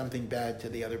did something bad to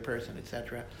the other person,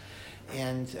 etc.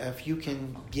 And if you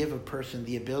can give a person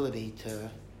the ability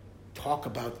to talk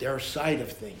about their side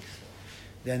of things,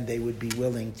 then they would be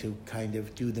willing to kind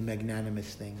of do the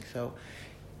magnanimous thing. So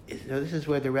this is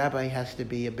where the rabbi has to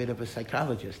be a bit of a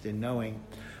psychologist in knowing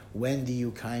when do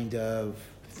you kind of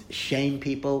shame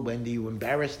people, when do you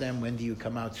embarrass them, when do you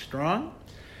come out strong,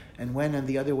 and when, on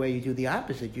the other way, you do the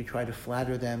opposite. You try to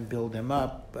flatter them, build them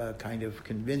up, kind of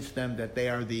convince them that they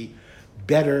are the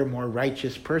better, more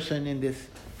righteous person in this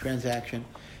transaction,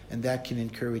 and that can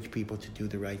encourage people to do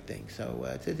the right thing. So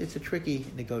it's a tricky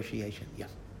negotiation. Yeah.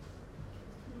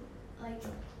 Like,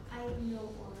 I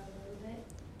know Ora a little bit,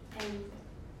 and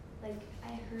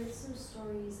I heard some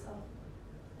stories of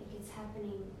it's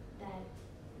happening that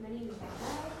many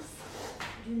rabbis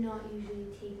do not usually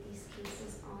take these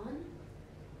cases on.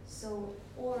 So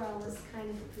Ora was kind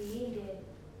of created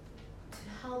to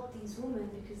help these women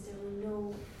because there were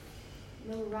no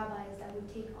rabbis that would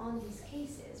take on these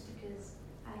cases because,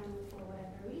 I don't know, for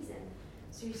whatever reason.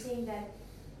 So you're saying that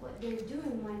what they're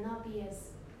doing might not be as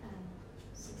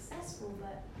successful,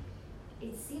 but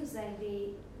it seems like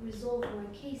they resolve more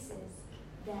cases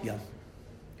than rabbis.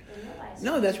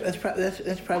 No,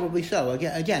 that's probably so.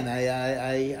 Again,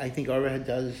 I think Ora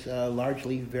does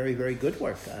largely very, very good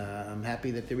work. I'm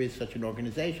happy that there is such an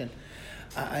organization.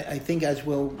 I think as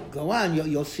we'll go on,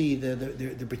 you'll see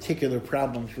the particular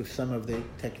problems with some of the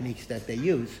techniques that they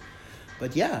use.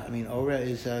 But yeah, Ora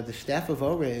is the staff of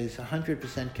Ora is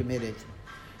 100% committed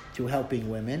to helping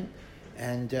women,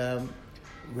 and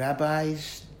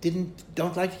rabbis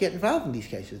don't like to get involved in these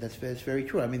cases. That's very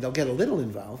true. They'll get a little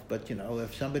involved, but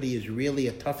if somebody is really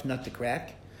a tough nut to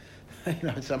crack,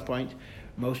 at some point,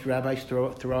 most rabbis throw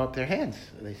up their hands.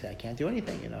 They say, "I can't do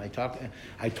anything." I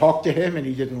talked to him and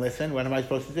he didn't listen. What am I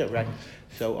supposed to do, right?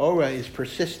 So Ora is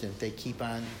persistent. They keep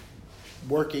on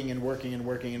working and working and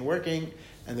working and working,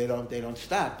 and they don't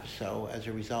stop. So as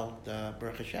a result,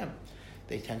 Baruch Hashem,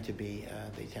 they tend to be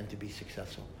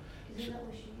successful. Isn't that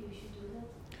what you should do then?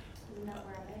 Isn't that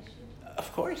where rabbis should?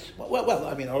 Of course. Well,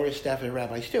 Ora's staff and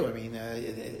rabbis too.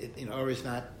 Ora is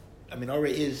not. Ora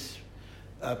is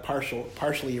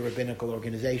partially a rabbinical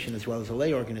organization as well as a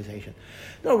lay organization.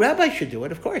 No, rabbis should do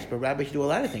it, of course, but rabbis should do a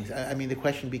lot of things. The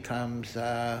question becomes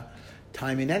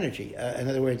time and energy. In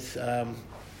other words, a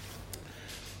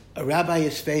rabbi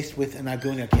is faced with an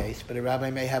aguna case, but a rabbi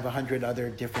may have 100 other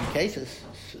different cases,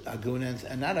 agunas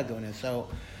and not agunas. So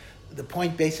the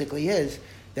point basically is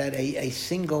that a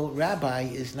single rabbi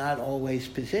is not always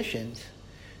positioned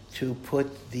to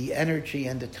put the energy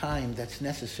and the time that's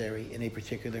necessary in a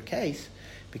particular case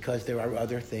because there are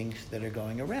other things that are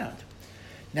going around.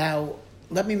 Now,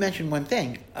 let me mention one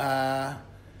thing.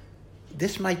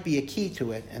 This might be a key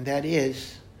to it, and that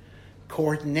is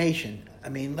coordination.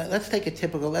 Let's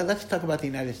talk about the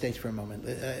United States for a moment.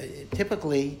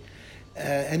 Typically,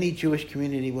 any Jewish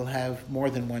community will have more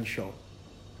than one shul.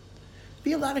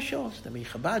 Be a lot of shows. There'll be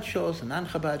Chabad shows and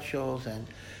non-Chabad shows and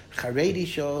Haredi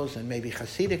shows and maybe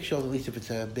Hasidic shows, at least if it's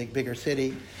a bigger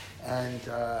city, and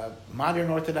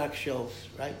modern Orthodox shows,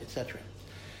 right, etc.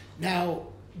 Now,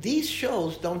 these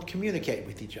shows don't communicate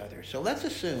with each other. So let's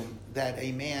assume that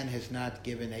a man has not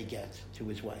given a get to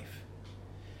his wife,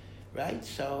 right?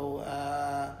 So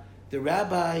the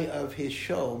rabbi of his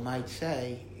show might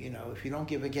say, if you don't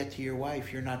give a get to your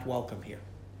wife, you're not welcome here.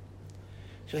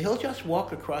 So he'll just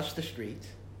walk across the street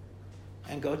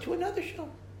and go to another show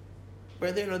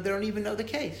where they don't even know the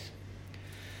case.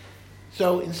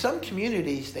 So in some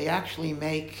communities, they actually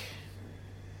make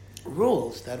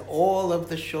rules that all of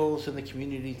the shows in the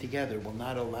community together will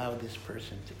not allow this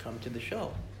person to come to the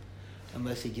show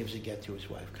unless he gives a get to his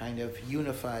wife. Kind of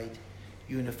unified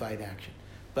action.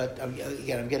 But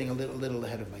again, I'm getting a little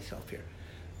ahead of myself here.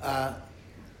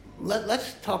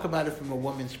 Let's talk about it from a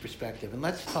woman's perspective, and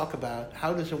let's talk about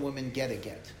how does a woman get a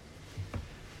get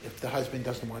if the husband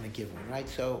doesn't want to give one, right?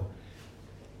 So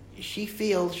she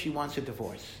feels she wants a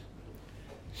divorce.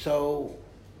 So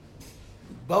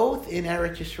both in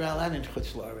Eretz Yisrael and in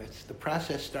Chutz La'aretz, the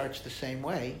process starts the same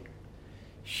way.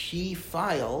 She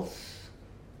files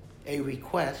a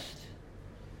request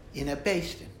in a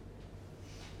Beis Din.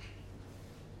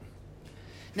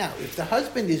 Now, if the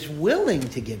husband is willing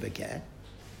to give a get,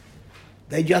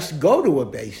 they just go to a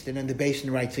Beis Din and the Beis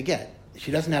Din writes a get.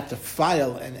 She doesn't have to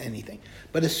file anything.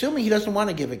 But assuming he doesn't want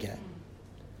to give a get,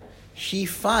 she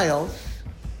files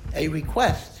a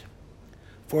request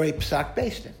for a Psak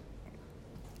Beis Din.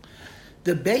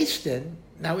 The Beis Din,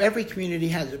 now every community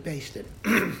has a Beis Din.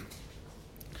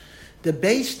 The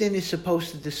Beis Din is supposed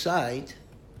to decide,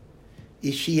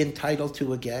 is she entitled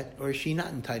to a get or is she not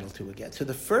entitled to a get? So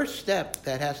the first step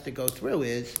that has to go through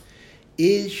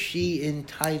is she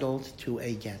entitled to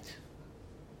a get?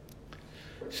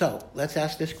 So let's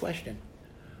ask this question.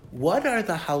 What are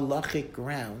the halachic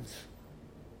grounds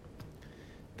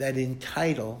that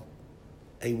entitle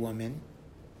a woman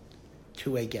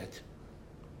to a get?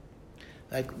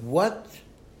 Like, what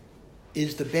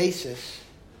is the basis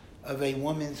of a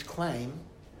woman's claim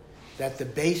that the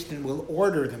Beis Din will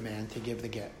order the man to give the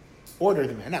get? Order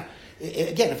the man. Now,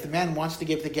 again, if the man wants to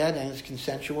give the get and it's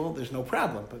consensual, there's no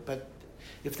problem. But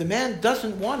if the man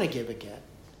doesn't want to give a get,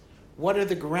 what are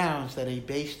the grounds that a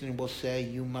Beis Din will say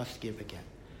you must give a get?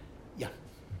 Yeah.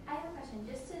 I have a question.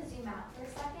 Just to zoom out for a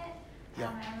second. Yeah.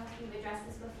 I don't know if you've addressed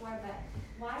this before, but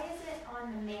why is it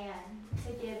on the man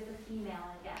to give the female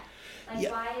a get? Like,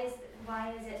 Yeah.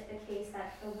 why is it the case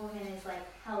that the woman is like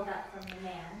held up from the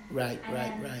man? Right.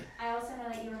 I also know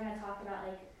that you were going to talk about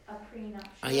like a prenuptial.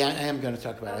 I am going to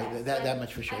talk about it. That like,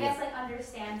 much for sure. I guess like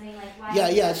understanding like why.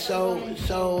 Yeah. So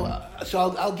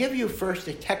I'll give you first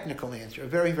a technical answer, a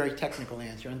very, very technical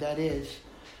answer, and that is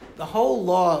the whole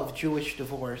law of Jewish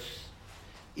divorce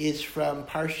is from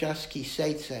Parshas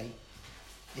Kiseitze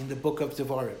in the book of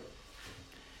Devarim,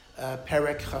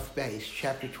 Perek Chaf Beis,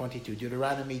 chapter 22,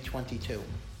 Deuteronomy 22.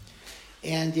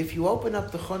 And if you open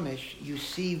up the Chumash, you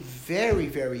see very,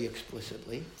 very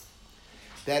explicitly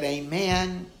that a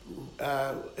man,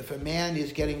 if a man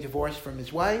is getting divorced from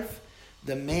his wife,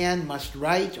 the man must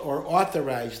write or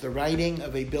authorize the writing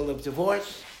of a bill of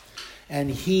divorce,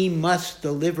 and he must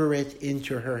deliver it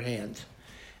into her hand.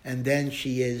 And then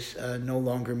she is no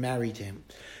longer married to him.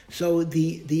 So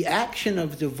the action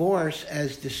of divorce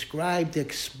as described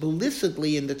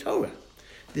explicitly in the Torah,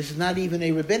 this is not even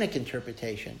a rabbinic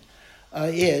interpretation,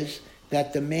 is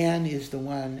that the man is the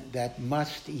one that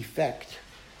must effect,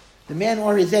 the man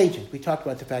or his agent. We talked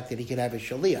about the fact that he could have a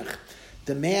shaliach.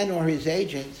 The man or his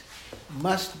agent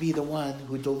must be the one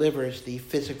who delivers the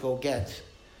physical get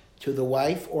to the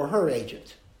wife or her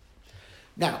agent.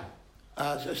 Now,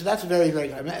 so that's very,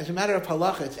 very, as a matter of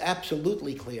halacha, it's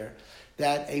absolutely clear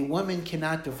that a woman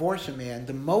cannot divorce a man.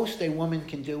 The most a woman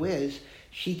can do is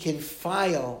she can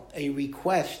file a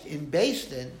request in Beis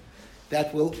Din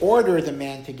that will order the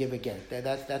man to give a get.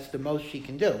 That's the most she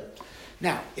can do.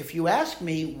 Now, if you ask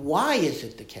me, why is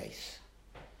it the case?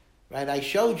 Right? I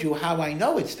showed you how I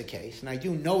know it's the case, and I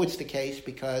do know it's the case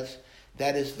because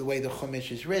that is the way the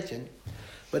Chumash is written.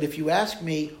 But if you ask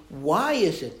me, why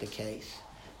is it the case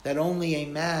that only a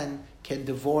man can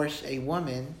divorce a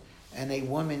woman and a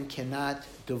woman cannot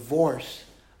divorce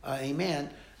a man,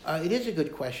 it is a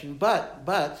good question. But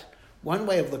one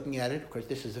way of looking at it, of course,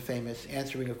 this is the famous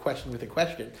answering a question with a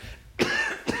question,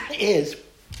 is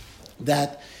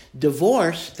that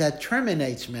divorce that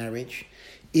terminates marriage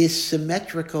is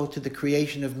symmetrical to the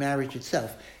creation of marriage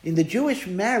itself. In the Jewish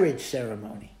marriage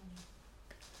ceremony,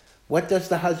 what does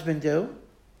the husband do?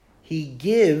 He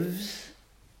gives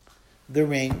the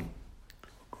ring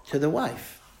to the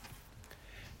wife,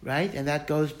 right? And that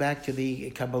goes back to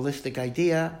the Kabbalistic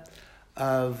idea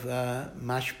of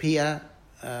mashpia,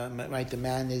 right? The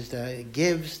man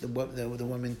gives, the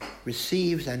woman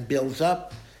receives and builds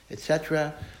up,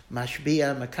 etc.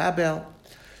 Mashpia, makabel.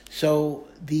 So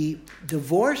the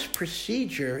divorce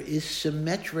procedure is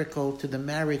symmetrical to the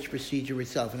marriage procedure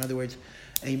itself. In other words,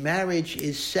 a marriage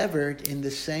is severed in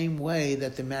the same way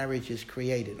that the marriage is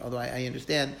created. Although I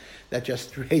understand that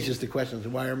just raises the question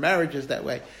of why are marriages that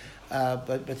way.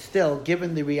 But still,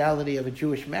 given the reality of a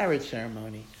Jewish marriage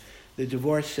ceremony, the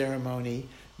divorce ceremony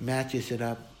matches it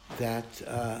up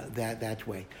that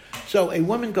way. So a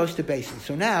woman goes to Beis Din.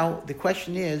 So now the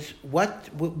question is,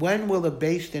 when will a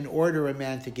Beis Din order a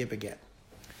man to give a get?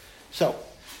 So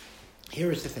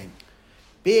here is the thing.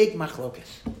 Big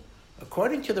machlokas.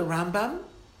 According to the Rambam,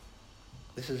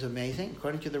 this is amazing.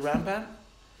 According to the Rambam,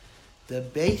 the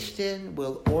Beis Din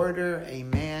will order a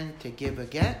man to give a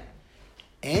get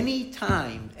any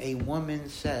time a woman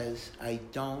says, I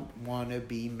don't want to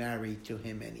be married to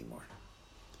him anymore.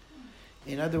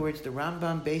 In other words, the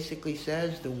Rambam basically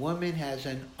says the woman has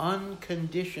an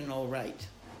unconditional right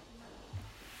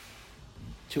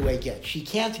to a get. She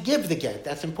can't give the get.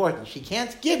 That's important. She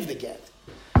can't give the get.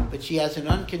 But she has an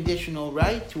unconditional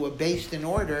right to a based in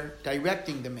order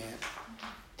directing the man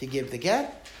to give the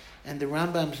get. And the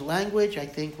Rambam's language, I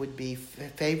think, would be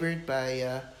favored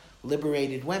by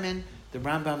liberated women. The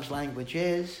Rambam's language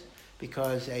is,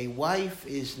 because a wife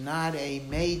is not a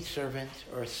maidservant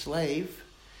or a slave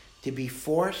to be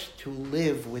forced to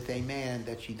live with a man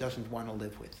that she doesn't want to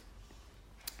live with.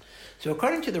 So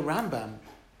according to the Rambam,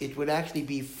 it would actually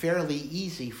be fairly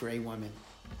easy for a woman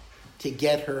to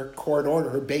get her court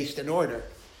order, her based in order,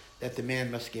 that the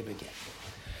man must give a get.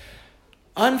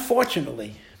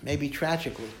 Unfortunately, maybe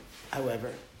tragically,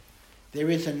 however,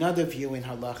 there is another view in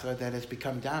halacha that has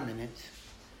become dominant,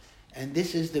 and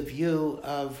this is the view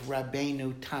of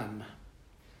Rabbeinu Tam.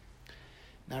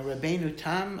 Now, Rabbeinu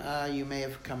Tam, you may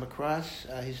have come across.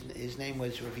 His name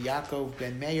was Rav Yaakov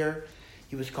ben Meir.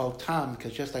 He was called Tam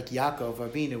because just like Yaakov,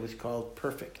 Avinu was called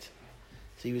perfect.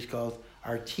 So he was called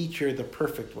our teacher, the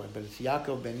perfect one. But it's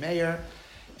Yaakov ben Meir,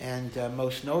 and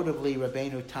most notably,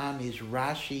 Rabbeinu Tam is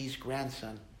Rashi's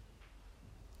grandson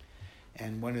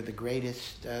and one of the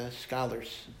greatest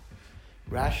scholars.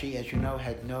 Rashi, as you know,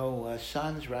 had no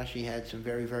sons. Rashi had some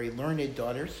very, very learned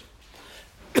daughters.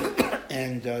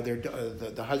 And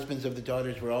the husbands of the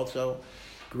daughters were also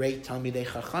great Talmidei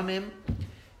Chachamim.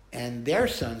 And their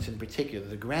sons in particular,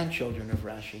 the grandchildren of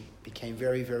Rashi, became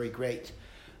very, very great.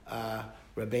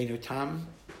 Rabbeinu Tam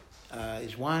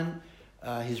is one.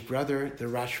 His brother, the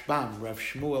Rashbam, Rav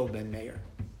Shmuel ben Meir,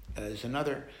 is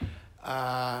another.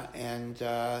 And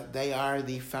they are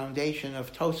the foundation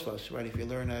of Tosfos, right? If you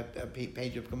learn a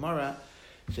page of Gemara,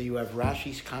 so you have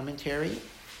Rashi's commentary,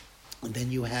 and then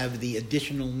you have the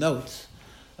additional notes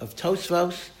of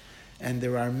Tosfos, and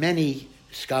there are many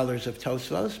scholars of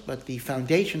Tosfos, but the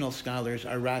foundational scholars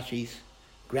are Rashi's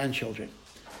grandchildren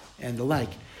and the like.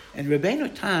 And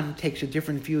Rabbeinu Tam takes a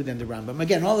different view than the Rambam.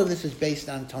 Again, all of this is based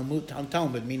on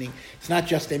Talmud, meaning it's not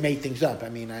just they made things up. I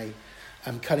mean,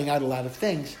 I'm cutting out a lot of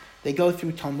things. They go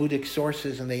through Talmudic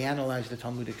sources and they analyze the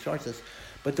Talmudic sources.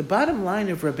 But the bottom line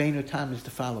of Rabbeinu Tam is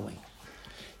the following.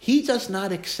 He does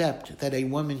not accept that a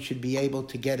woman should be able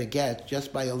to get a get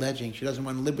just by alleging she doesn't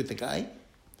want to live with the guy.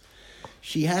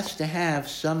 She has to have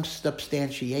some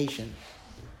substantiation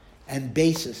and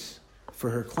basis for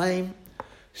her claim,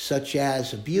 such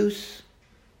as abuse,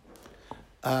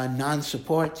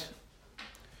 non-support,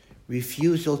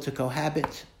 refusal to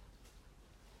cohabit,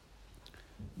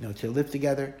 to live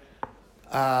together.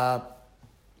 And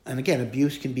again,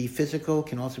 abuse can be physical,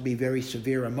 can also be very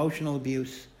severe emotional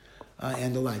abuse,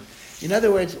 and the like. In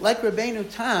other words, like Rabbeinu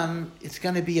Tam, it's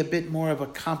going to be a bit more of a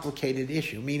complicated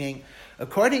issue, meaning,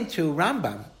 according to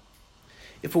Rambam,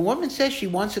 if a woman says she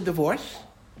wants a divorce,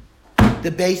 the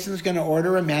Beis Din is going to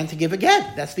order a man to give a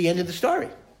get. That's the end of the story.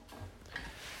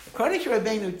 According to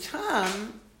Rabbeinu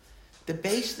Tam, the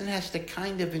Beis Din has to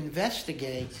kind of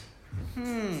investigate,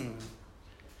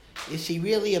 is he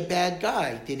really a bad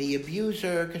guy? Did he abuse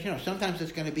her? Because, sometimes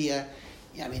it's going to be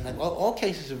all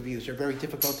cases of abuse are very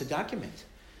difficult to document.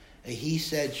 A he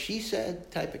said, she said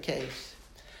type of case.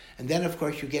 And then, of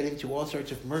course, you get into all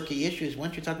sorts of murky issues.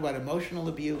 Once you talk about emotional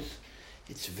abuse,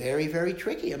 it's very, very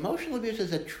tricky. Emotional abuse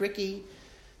is a tricky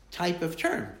type of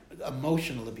term,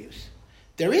 emotional abuse.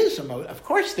 There is, of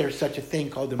course, there's such a thing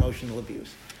called emotional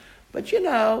abuse. But,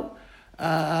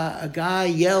 a guy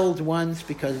yelled once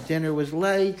because dinner was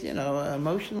late,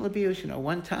 emotional abuse,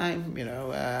 one time, in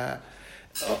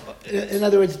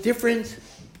other words, different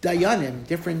dayanim,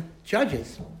 different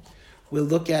judges will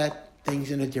look at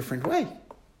things in a different way,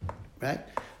 right?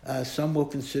 Some will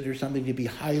consider something to be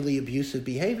highly abusive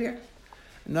behavior,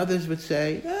 and others would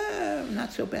say,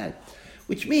 not so bad.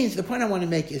 Which means, the point I want to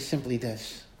make is simply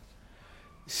this.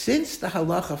 Since the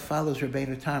halacha follows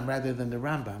Rabbeinu Tam rather than the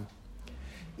Rambam,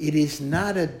 it is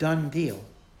not a done deal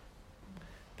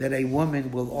that a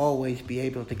woman will always be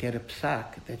able to get a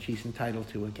psak that she's entitled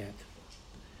to a get.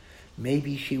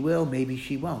 Maybe she will, maybe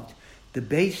she won't. The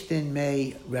Beis Din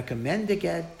may recommend a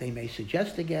get, they may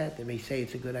suggest a get, they may say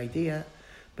it's a good idea,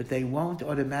 but they won't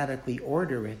automatically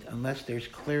order it unless there's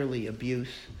clearly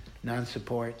abuse,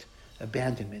 non-support,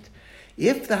 abandonment.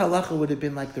 If the halacha would have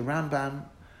been like the Rambam,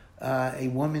 a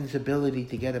woman's ability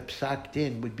to get a psak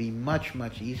din would be much,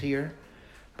 much easier.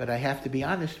 But I have to be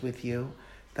honest with you,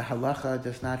 the halacha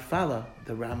does not follow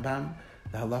the Rambam.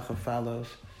 The halacha follows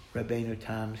Rabbeinu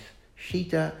Tam's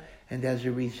shita, and as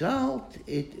a result,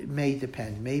 it may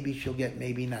depend. Maybe she'll get,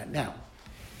 maybe not. Now,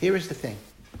 here is the thing.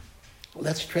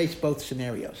 Let's trace both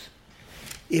scenarios.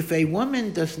 If a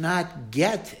woman does not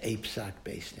get a psak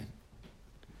Beis Din,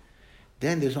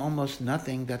 then there's almost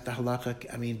nothing that the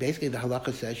halakha, basically the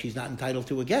halakha says she's not entitled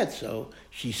to a get, so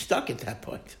she's stuck at that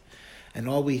point. And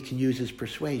all we can use is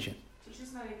persuasion.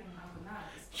 She's not even an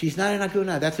Algunot. She's not an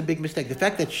Algunot. That's a big mistake. The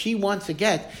fact that she wants a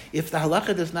get, if the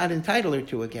halakha does not entitle her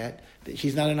to a get,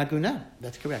 she's not an Algunot.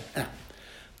 That's correct.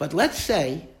 But let's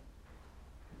say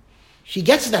she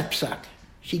gets that psak.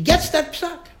 She gets that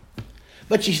psak.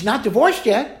 But she's not divorced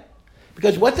yet.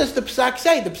 Because what does the psak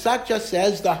say? The psak just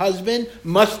says the husband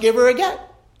must give her a get.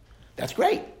 That's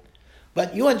great.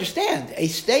 But you understand, a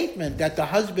statement that the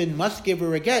husband must give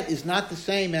her a get is not the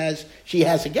same as she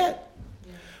has a get.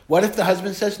 Yeah. What if the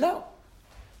husband says no?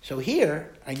 So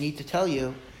here, I need to tell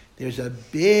you, there's a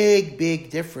big, big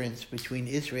difference between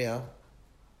Israel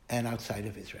and outside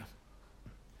of Israel.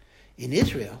 In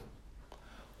Israel,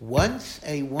 once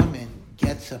a woman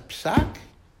gets a psak,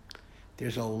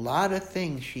 there's a lot of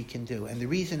things she can do. And the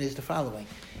reason is the following.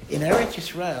 In Eretz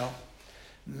Yisrael,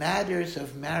 matters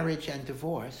of marriage and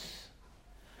divorce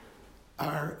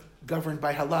are governed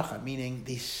by halacha, meaning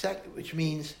which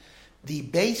means the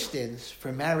beis-dins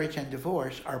for marriage and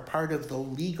divorce are part of the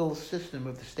legal system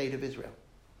of the state of Israel.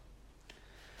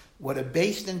 What a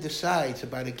beis-din decides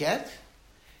about a get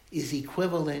is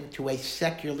equivalent to a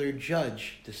secular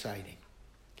judge deciding.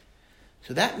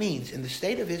 So that means in the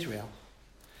state of Israel,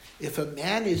 if a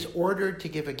man is ordered to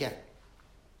give a get,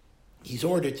 he's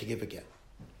ordered to give a get.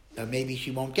 Now maybe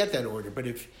she won't get that order, but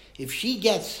if she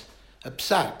gets a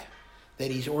psak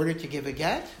that he's ordered to give a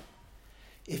get,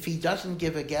 if he doesn't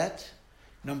give a get,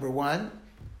 number one,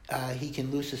 he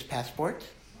can lose his passport.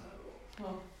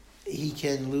 He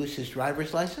can lose his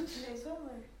driver's license. In Israel?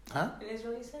 In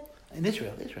Israel, you said? In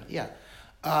Israel,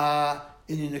 yeah.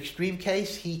 In an extreme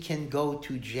case, he can go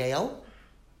to jail,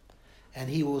 and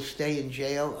he will stay in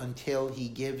jail until he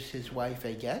gives his wife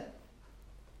a get.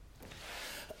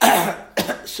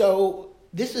 So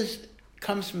this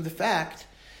comes from the fact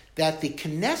that the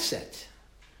Knesset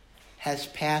has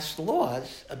passed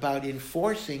laws about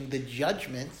enforcing the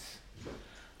judgments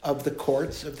of the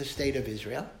courts of the state of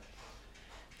Israel.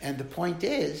 And the point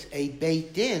is, a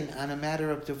Beit Din on a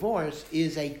matter of divorce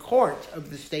is a court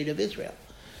of the state of Israel.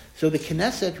 So the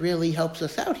Knesset really helps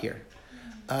us out here.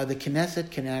 The Knesset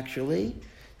can actually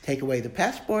take away the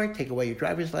passport, take away your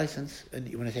driver's license.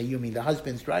 And when I say you, mean the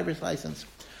husband's driver's license.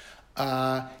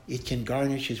 It can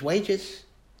garnish his wages,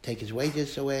 take his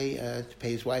wages away to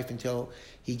pay his wife until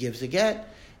he gives a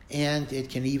get, and it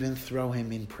can even throw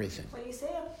him in prison. When you say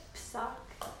a psak,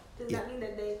 does that mean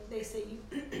that they say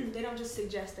you, they don't just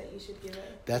suggest that you should give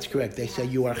it? That's correct. They say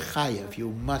you are chayav, you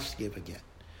must give a get.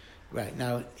 Right.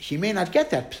 Now, she may not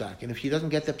get that psak, and if she doesn't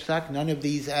get the psak, none of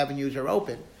these avenues are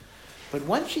open. But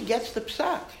once she gets the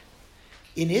psak,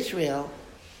 in Israel,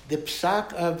 the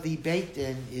psak of the Beit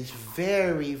Din is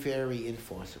very, very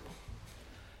enforceable.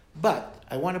 But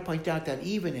I want to point out that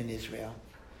even in Israel,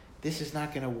 this is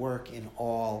not going to work in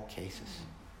all cases.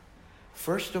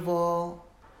 First of all,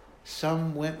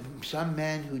 some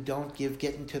men who don't give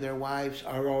getting to their wives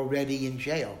are already in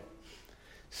jail.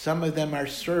 Some of them are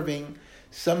serving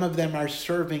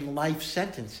life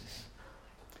sentences.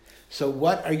 So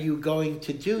what are you going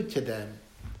to do to them?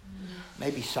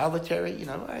 Maybe solitary,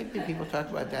 I think people talk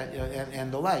about that,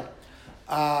 and the like.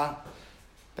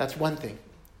 That's one thing.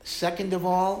 Second of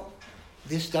all,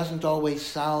 this doesn't always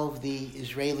solve the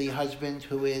Israeli husband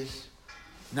who is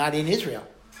not in Israel.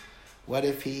 What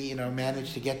if he,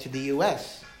 managed to get to the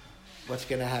U.S.? What's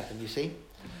going to happen, you see?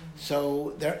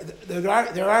 So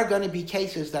there are going to be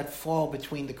cases that fall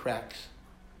between the cracks.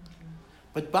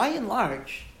 But by and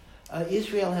large,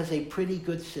 Israel has a pretty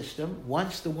good system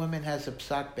once the woman has a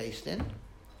psak based in,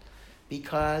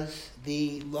 because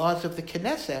the laws of the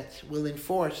Knesset will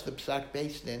enforce the psak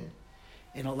based in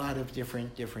a lot of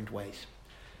different ways.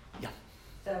 Yeah.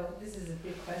 So this is a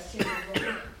big question.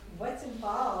 What's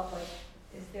involved?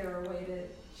 Is there a way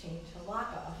to change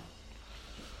halakha?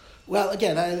 Well,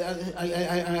 again, I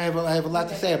have a lot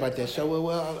to say about this. So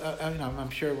I'm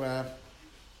sure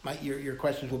your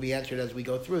questions will be answered as we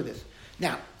go through this.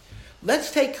 Now,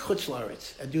 let's take Chutz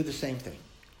La'aretz and do the same thing.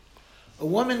 A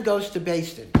woman goes to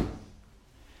Beis Din,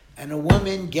 and a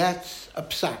woman gets a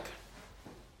psak.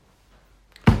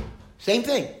 Same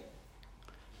thing.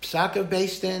 Psak of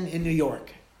Beis Din in New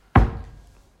York.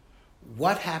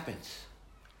 What happens?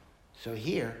 So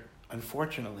here,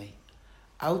 unfortunately,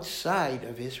 outside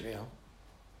of Israel,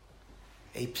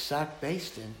 a psak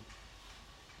Beis Din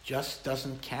just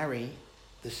doesn't carry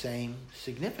the same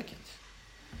significance.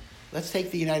 Let's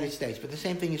take the United States, but the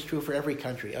same thing is true for every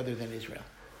country other than Israel.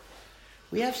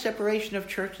 We have separation of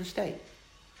church and state.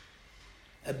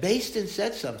 A Beis Din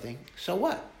said something, so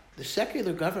what? The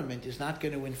secular government is not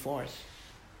going to enforce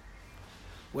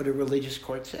what a religious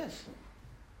court says.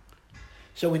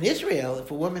 So in Israel,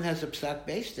 if a woman has a psak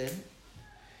beis din,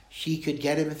 she could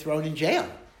get him thrown in jail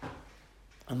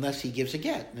unless he gives a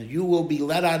get. Now, you will be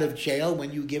let out of jail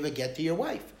when you give a get to your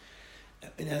wife.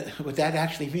 What that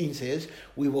actually means is,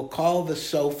 we will call the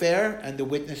sofer and the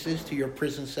witnesses to your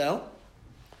prison cell.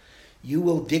 You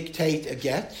will dictate a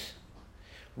get.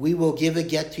 We will give a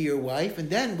get to your wife, and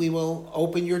then we will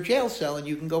open your jail cell and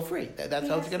you can go free. That's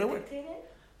how it's going to work.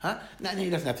 Huh? No, he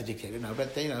doesn't have to dictate it, no.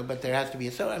 But but there has to be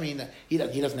a he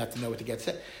doesn't have to know what the get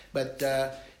said. But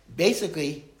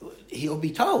basically, he'll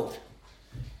be told,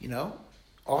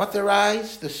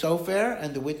 authorize the sofer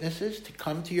and the witnesses to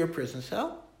come to your prison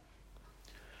cell,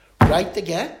 write the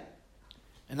get,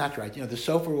 and not write. The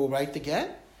sofer will write the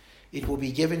get. It will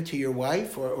be given to your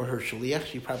wife or her shaliach.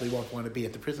 She probably won't want to be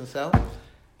at the prison cell.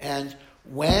 And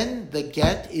when the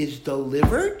get is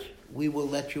delivered, we will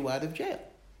let you out of jail.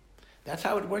 That's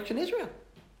how it works in Israel.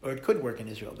 Or it could work in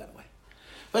Israel that way.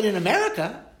 But in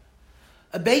America,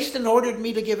 a beis din ordered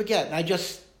me to give a get, and I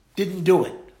just didn't do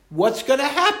it. What's going to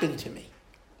happen to me?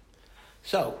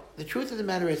 So, the truth of the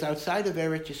matter is, outside of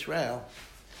Eretz Yisrael,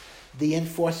 the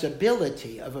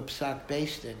enforceability of a psak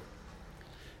beis din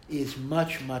is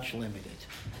much, much limited.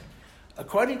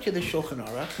 According to the Shulchan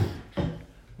Aruch,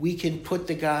 we can put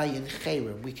the guy in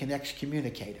cherem, we can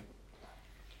excommunicate him.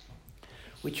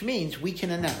 Which means we can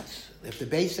announce, if the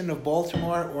beis din of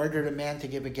Baltimore ordered a man to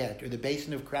give a get, or the beis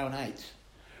din of Crown Heights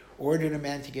ordered a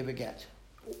man to give a get.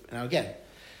 Now again,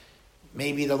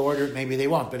 maybe they'll order it, maybe they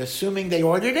won't, but assuming they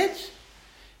ordered it,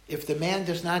 if the man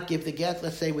does not give the get,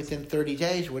 let's say within 30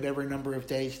 days, whatever number of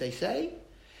days they say,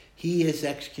 he is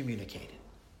excommunicated.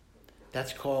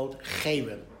 That's called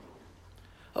cherem.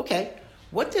 Okay,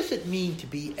 what does it mean to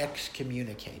be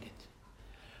excommunicated?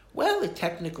 Well, it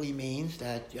technically means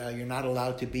that you're not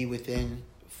allowed to be within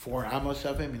 4 amos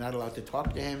of him. You're not allowed to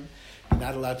talk to him. You're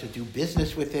not allowed to do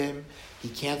business with him. He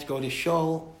can't go to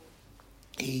shul.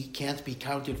 He can't be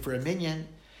counted for a minyan.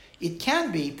 It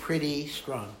can be pretty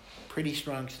strong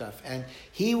stuff. And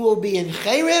he will be in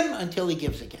cherem until he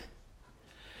gives a get.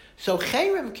 So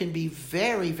cherem can be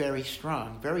very, very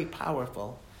strong, very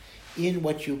powerful in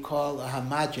what you call a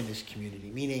homogeneous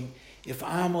community, meaning if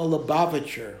I'm a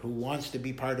Lubavitcher who wants to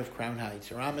be part of Crown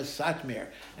Heights, or I'm a Satmar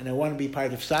and I want to be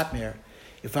part of Satmar,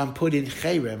 if I'm put in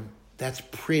cherem, that's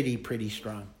pretty, pretty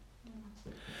strong.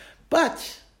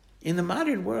 But in the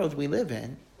modern world we live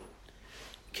in,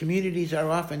 communities are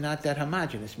often not that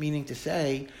homogeneous, meaning to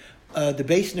say, the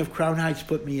beis din of Crown Heights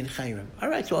put me in cherem. All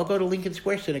right, so I'll go to Lincoln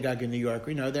Square Synagogue in New York.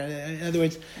 In other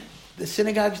words, the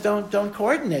synagogues don't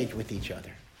coordinate with each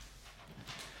other.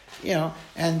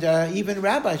 And even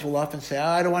rabbis will often say,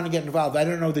 I don't want to get involved. I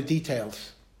don't know the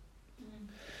details.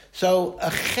 So a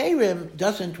cherem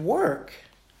doesn't work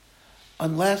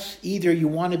unless either you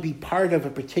want to be part of a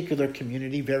particular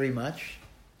community very much,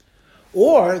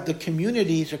 or the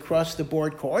communities across the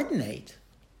board coordinate.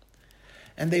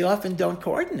 And they often don't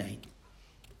coordinate.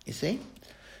 You see?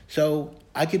 So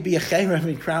I could be a cherem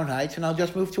in Crown Heights and I'll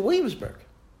just move to Williamsburg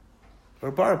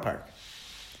or Borough Park.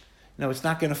 No, it's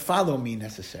not going to follow me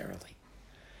necessarily.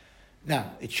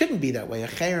 Now, it shouldn't be that way. A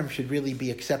cherem should really be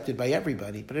accepted by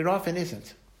everybody, but it often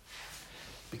isn't.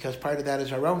 Because part of that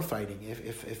is our own fighting.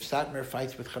 If Satmar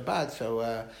fights with Chabad,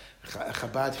 so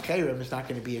Chabad's cherem is not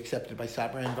going to be accepted by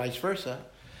Satmar and vice versa,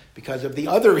 because of the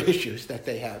other issues that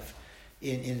they have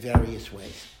in various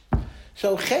ways.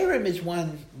 So cherem is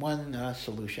one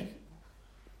solution,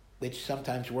 which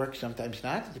sometimes works, sometimes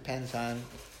not. It depends on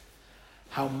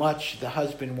how much the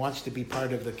husband wants to be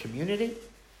part of the community.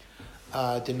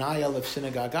 Denial of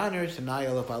synagogue honors,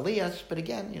 denial of aliyahs, but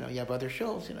again, you have other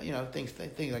shuls, things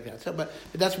like that. So, but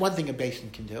that's one thing a beis din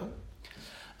can do.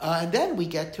 And then we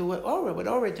get to what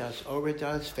Ora does. Ora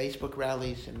does Facebook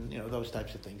rallies and those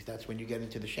types of things. That's when you get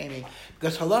into the shaming,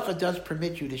 because halacha does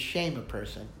permit you to shame a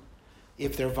person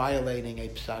if they're violating a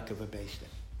psak of a beis din.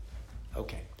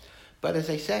 Okay. But as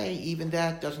I say, even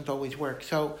that doesn't always work.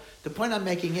 So the point I'm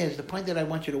making is, the point that I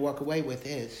want you to walk away with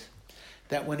is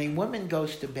that when a woman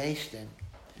goes to beis din,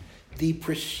 the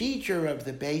procedure of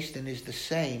the beis din is the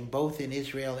same both in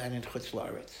Israel and in Chutz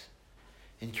La'aretz,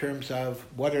 in terms of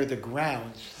what are the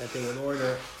grounds that they will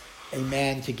order a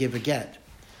man to give a get.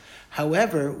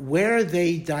 However, where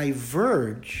they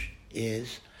diverge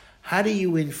is, how do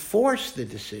you enforce the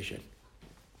decision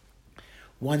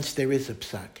once there is a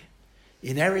psak?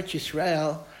 In Eretz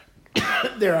Yisrael,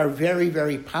 there are very,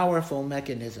 very powerful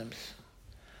mechanisms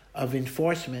of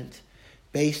enforcement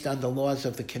based on the laws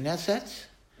of the Knesset.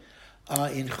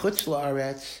 In Chutz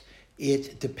La'aretz,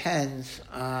 it depends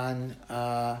on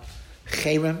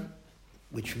cherem,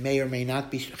 which may or may not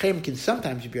be, cherem can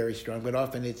sometimes be very strong, but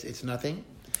often it's nothing.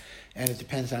 And it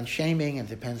depends on shaming, and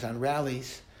it depends on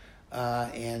rallies,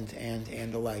 and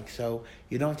the like. So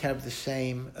you don't have the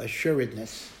same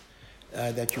assuredness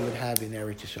that you would have in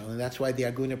Eretz Yisrael. And that's why the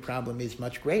Aguna problem is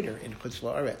much greater in Chutz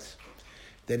La'aretz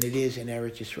than it is in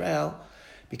Eretz Yisrael,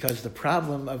 because the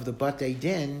problem of the Batei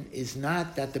Din is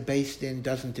not that the Beis Din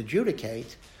doesn't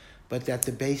adjudicate, but that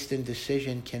the Beis Din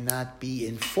decision cannot be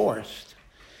enforced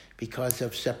because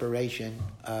of separation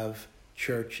of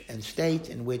church and state,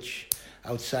 in which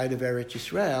outside of Eretz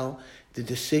Yisrael, the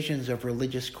decisions of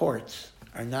religious courts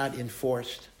are not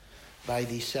enforced by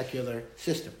the secular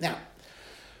system. Now,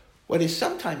 what is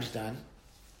sometimes done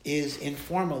is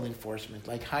informal enforcement,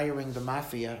 like hiring the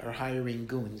mafia or hiring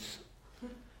goons.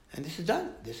 And this is done.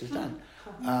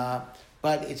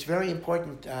 But it's very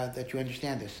important that you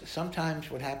understand this.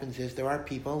 Sometimes what happens is there are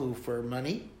people who, for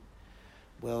money,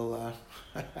 will,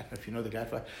 I don't know if you know the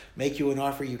Godfather, make you an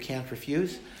offer you can't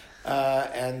refuse,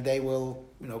 and they will,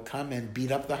 come and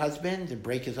beat up the husband and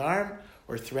break his arm,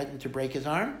 or threaten to break his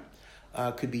arm.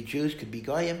 Could be Jews, could be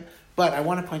Goyim. But I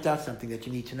want to point out something that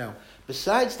you need to know.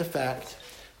 Besides the fact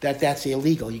that that's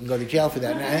illegal, you can go to jail for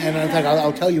that, and in fact,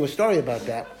 I'll tell you a story about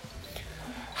that.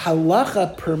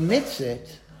 Halacha permits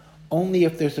it only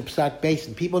if there's a psak beis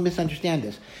din. People misunderstand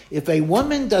this. If a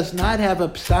woman does not have a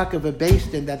psak of a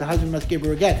beis din that the husband must give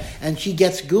her a get, and she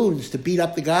gets goons to beat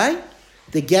up the guy,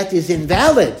 the get is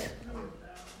invalid.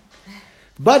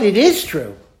 But it is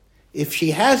true. If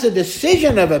she has a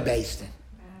decision of a beis din,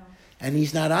 and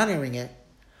he's not honoring it,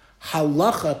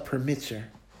 halacha permits her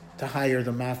to hire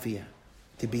the mafia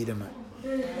to beat him up.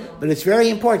 But it's very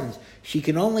important. She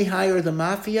can only hire the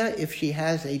mafia if she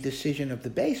has a decision of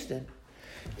the Beis Din.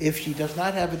 If she does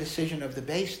not have a decision of the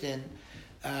Beis Din,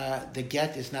 the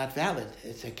get is not valid.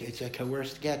 It's a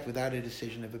coerced get without a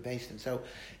decision of a Beis Din. So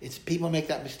people make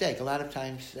that mistake. A lot of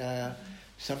times,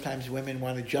 sometimes women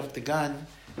want to jump the gun,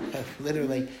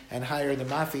 literally, and hire the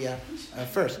mafia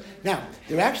first. Now,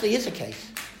 there actually is a case.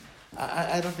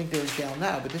 I don't think they're in jail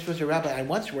now, but this was a rabbi I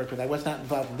once worked with. I was not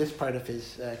involved in this part of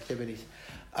his activities,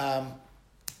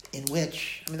 in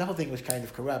which, the whole thing was kind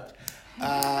of corrupt.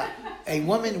 A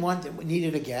woman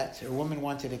needed a get, or a woman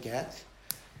wanted a get,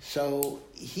 so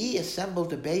he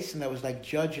assembled a beis din that was like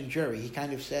judge and jury. He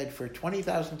kind of said, for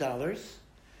 $20,000,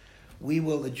 we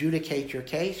will adjudicate your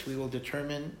case, we will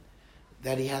determine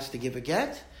that he has to give a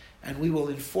get, and we will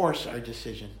enforce our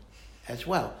decision as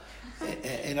well.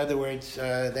 In other words,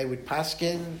 they would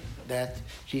paskin that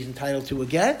she's entitled to a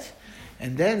get,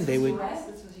 and then they would... This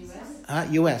was U.S.?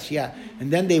 U.S., yeah.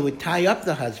 And then they would tie up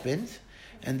the husband,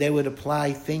 and they would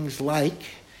apply things like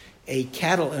an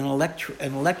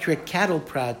electric cattle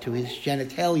prod to his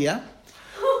genitalia,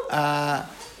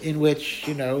 in which,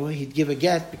 he'd give a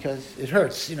get because it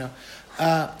hurts,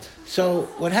 So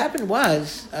what happened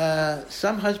was,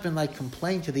 some husband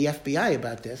complained to the FBI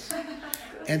about this,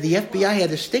 and the FBI had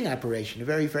a sting operation,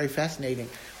 very, very fascinating.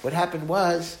 What happened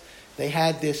was, they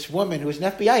had this woman who was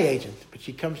an FBI agent, but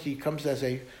she comes as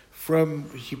she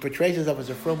portrays herself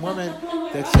as a frum woman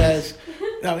that says,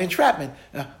 entrapment.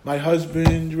 My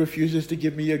husband refuses to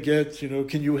give me a get,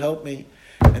 can you help me?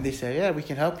 And they say, yeah, we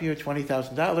can help you,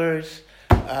 $20,000,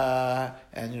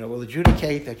 and we'll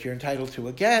adjudicate that you're entitled to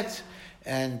a get.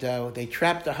 And they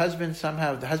trapped the husband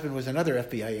somehow. The husband was another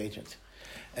FBI agent.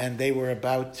 And they were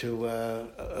about to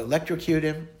electrocute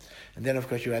him. And then, of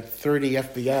course, you had 30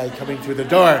 FBI coming through the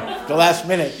door at the last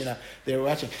minute. They were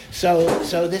watching.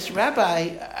 So this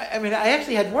rabbi, I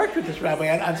actually had worked with this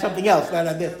rabbi on something else, not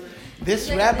on this. This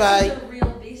rabbi... This is a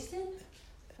real beis din?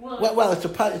 Well, it's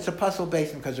a puzzle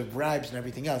beis din because of bribes and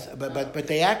everything else. But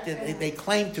they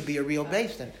claimed to be a real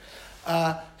beis din.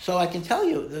 So I can tell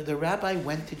you, the rabbi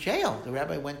went to jail. The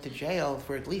rabbi went to jail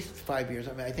for at least 5 years.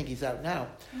 I think he's out now.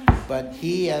 But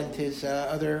he and his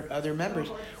other members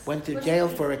went to jail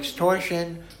for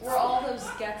extortion. Were all those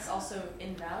gets also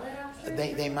invalid after?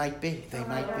 They might be. They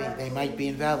might be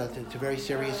invalid. It's a very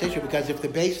serious issue, because if the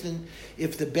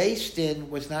beis din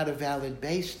was not a valid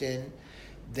beis din,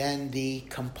 then the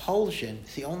compulsion.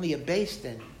 See, only a beis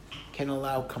din can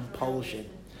allow compulsion.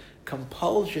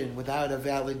 Compulsion without a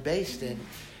valid beis din,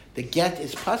 the get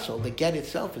is puzzle. The get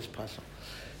itself is puzzle.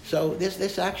 So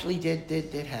this actually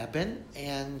did happen,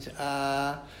 and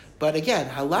but again,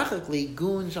 halachically,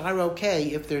 goons are okay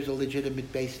if there's a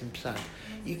legitimate beis din psak.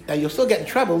 You'll still get in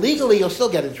trouble. Legally, you'll still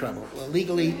get in trouble.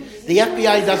 Legally, the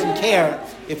FBI doesn't care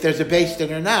if there's a beis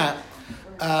din or not.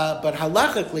 But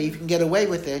halachically, if you can get away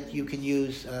with it, you can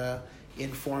use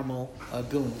informal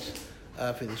goons.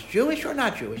 For this, Jewish or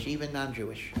not Jewish, even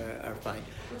non-Jewish are fine.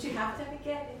 Would you have to have a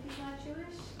get if he's not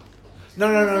Jewish? No.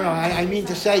 I mean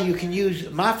to say you can use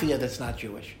mafia that's not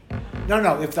Jewish.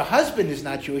 No. If the husband is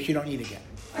not Jewish, you don't need a get.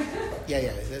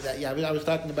 Yeah. I was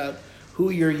talking about who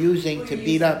you're using to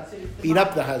beat up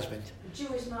the husband. The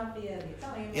Jewish mafia, the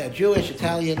Italian. Yeah, Jewish,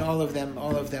 Italian, all of them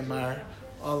are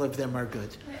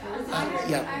good. I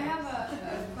have a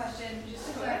question just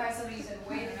to clarify something you said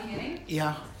way at the beginning.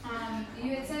 Yeah.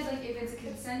 You had said like if it's a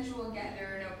consensual get,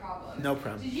 there are no problems. No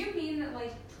problem. Did you mean that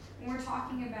like when we're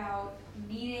talking about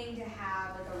needing to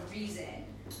have like a reason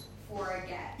for a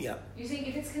get? Yeah. You're saying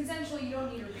if it's consensual, you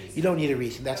don't need a reason. You don't need a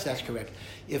reason. That's correct.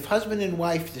 If husband and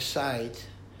wife decide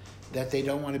that they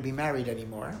don't want to be married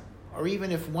anymore, or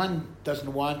even if one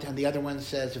doesn't want and the other one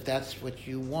says, if that's what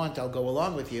you want, I'll go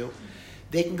along with you,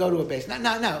 they can go to a beis.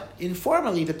 Now,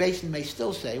 informally, the beis may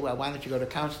still say, well, why don't you go to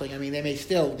counseling? I mean, they may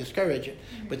still discourage it,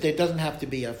 but there doesn't have to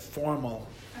be a formal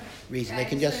reason. They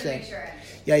can just say,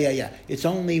 yeah. It's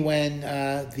only when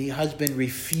the husband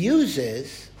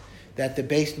refuses that the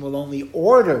beis will only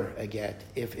order a get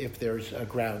if there's a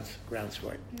grounds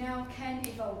for it. Now,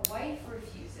 if a wife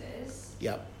refuses,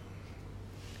 Yep.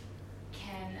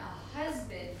 can a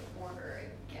husband order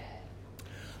a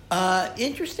get?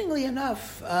 Interestingly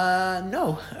enough,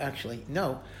 no.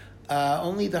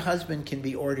 Only the husband can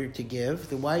be ordered to give.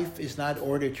 The wife is not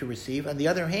ordered to receive. On the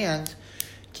other hand,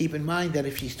 keep in mind that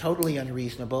if she's totally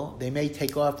unreasonable, they may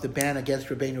take off the ban against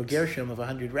Rabbeinu Gershom of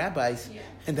 100 rabbis,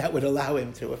 and that would allow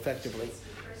him to effectively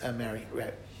marry. Right.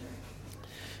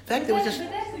 In fact, there was just...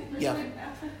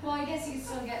 Well, I guess you can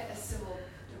still get a civil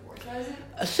divorce, doesn't it?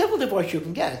 A civil divorce you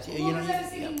can get. Well, because I was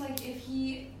thinking, like, if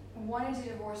he wanted to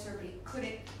divorce her, but he couldn't,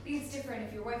 I think it's different.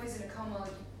 If your wife is in a coma, like,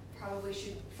 you probably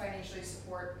should financially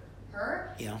support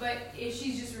her. Yeah. But if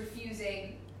she's just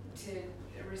refusing to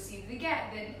receive the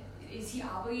get, then is he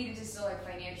obligated to still, like,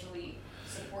 financially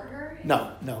support her?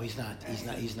 No, he's not.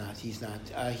 He's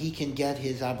not. He can get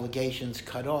his obligations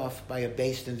cut off by a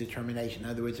beis din determination. In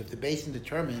other words, if the beis din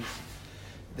determines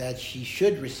that she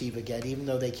should receive a get, even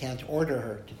though they can't order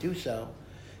her to do so,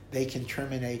 they can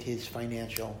terminate his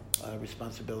financial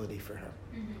responsibility for her.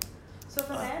 Mm-hmm. So if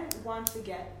a man wants a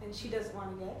get and she doesn't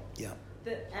want a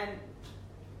get, and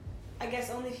I guess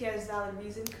only if he has valid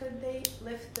reason could they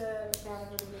lift the ban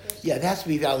of limitation? Yeah, it has to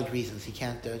be valid reasons. He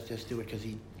can't just do it because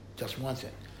he just wants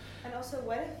it. And also,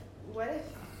 what if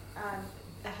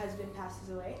a husband passes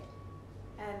away,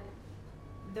 and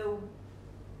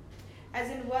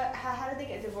how do they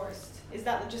get divorced? Is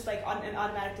that just like an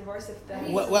automatic divorce if the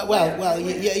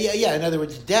yeah. In other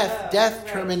words, death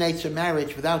terminates a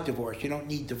marriage without divorce. You don't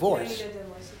need divorce.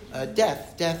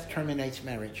 Death terminates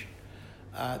marriage.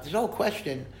 There's a whole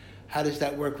question. How does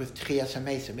that work with Tchias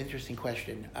HaMesim? Interesting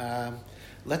question.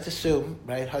 Let's assume,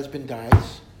 right, husband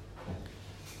dies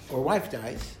or wife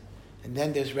dies, and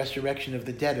then there's resurrection of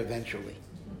the dead eventually.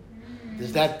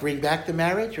 Does that bring back the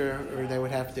marriage, or they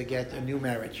would have to get a new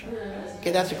marriage?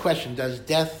 Okay, that's a question. Does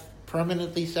death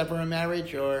permanently sever a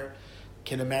marriage, or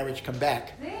can a marriage come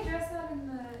back? Did they address that in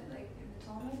the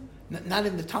Talmud? Not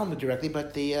in the Talmud directly,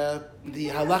 but the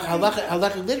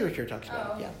halachic literature talks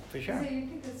about it. Yeah, for sure. So you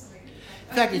think that's weird?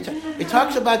 In fact, it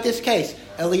talks about this case.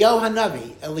 Eliyahu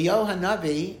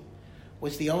Hanavi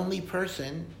was the only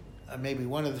person, maybe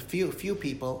one of the few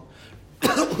people,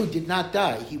 who did not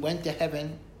die. He went to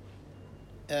heaven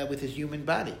with his human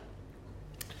body.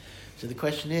 So the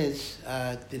question is,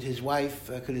 could his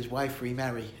wife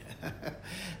remarry?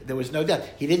 There was no death.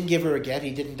 He didn't give her a get.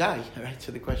 He didn't die. Right.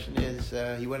 So the question is,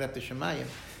 he went up to Shemayim.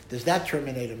 Does that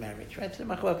terminate a marriage? Right. So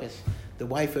machlokas. The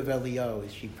wife of Eliyahu,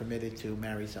 is she permitted to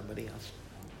marry somebody else?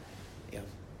 Yeah.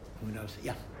 Who knows?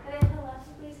 Yeah. But if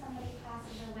allegedly somebody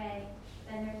passes away,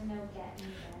 then there's no get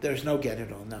either. There's no get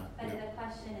at all. No. But the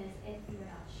question is, if you're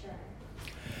not sure.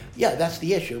 Yeah, that's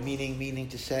the issue. Meaning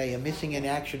to say, a missing in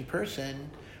action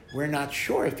person, we're not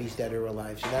sure if he's dead or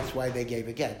alive, so that's why they gave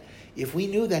a get. If we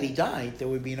knew that he died, there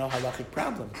would be no halachic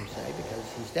problem per se, because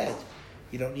he's dead.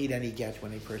 You don't need any get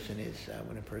when a person is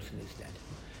dead.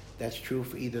 That's true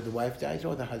for either the wife dies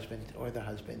or the husband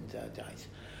dies.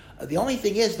 The only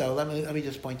thing is, though, let me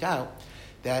just point out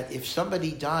that if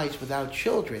somebody dies without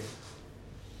children,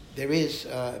 there is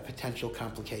a potential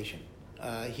complication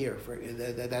here.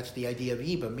 That's the idea of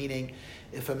Yiba, meaning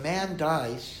if a man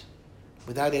dies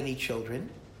without any children,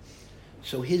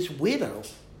 so his widow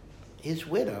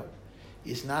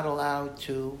is not allowed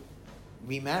to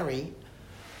remarry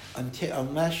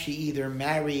unless she either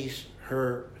marries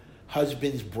her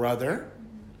husband's brother,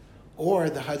 or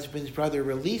the husband's brother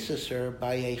releases her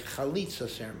by a chalitzah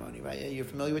ceremony. Right? You're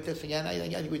familiar with this again? I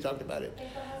think we talked about it.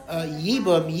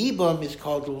 Yibum is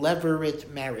called levirate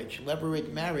marriage.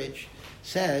 Levirate marriage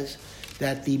says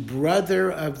that the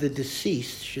brother of the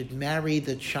deceased should marry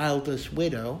the childless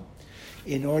widow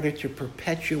in order to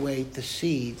perpetuate the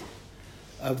seed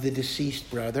of the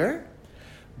deceased brother.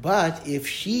 But if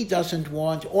she doesn't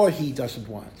want, or he doesn't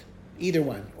want, either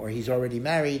one, or he's already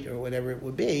married, or whatever it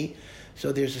would be,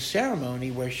 so there's a ceremony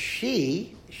where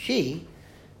she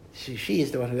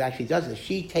is the one who actually does this.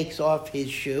 She takes off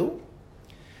his shoe,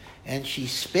 and she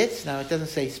spits. Now, it doesn't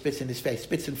say spits in his face.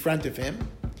 Spits in front of him,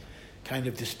 kind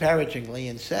of disparagingly,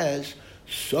 and says,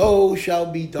 "So shall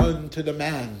be done to the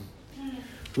man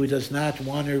who does not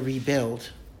want to rebuild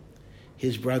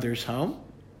his brother's home."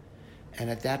 And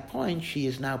at that point, she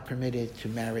is now permitted to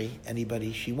marry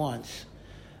anybody she wants,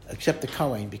 except the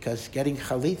Kohen, because getting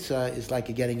Chalitzah is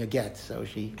like getting a get. So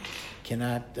she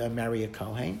cannot marry a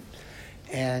Kohen.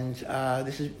 And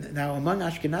this is now among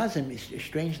Ashkenazim,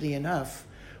 strangely enough,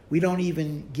 we don't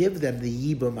even give them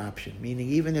the Yibum option, meaning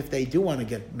even if they do want to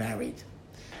get married,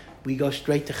 we go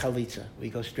straight to Chalitzah. We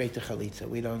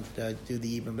don't do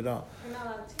the Yibum at all. We're not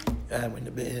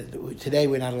allowed to. Today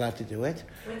we're not allowed to do it.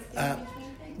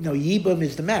 No, Yibum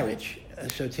is the marriage.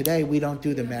 So today we don't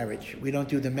do the marriage. We don't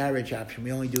do the marriage option.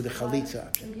 We only do the Chalitza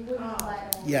option.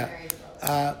 Yeah.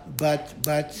 But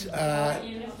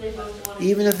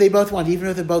even if they both want, even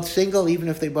if they're both single, even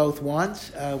if they both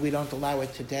want, we don't allow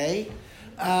it today.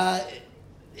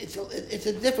 It's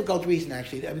a difficult reason,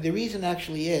 actually. I mean, the reason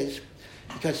actually is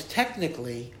because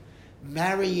technically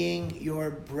marrying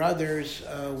your brother's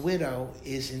widow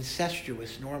is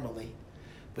incestuous normally,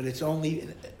 but it's only,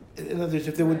 in other words,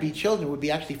 if there would be children, it would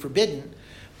be actually forbidden,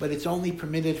 but it's only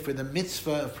permitted for the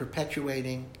mitzvah of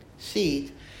perpetuating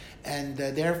seed, and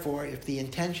therefore, if the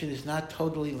intention is not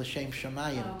totally l'shem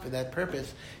shamayim for that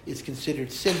purpose, it's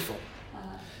considered sinful.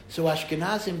 So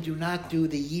Ashkenazim do not do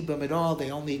the Yibam at all. They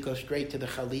only go straight to the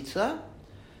Chalitza.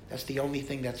 That's the only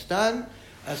thing that's done.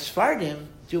 Sephardim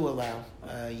do allow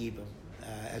Yibam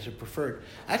as a preferred.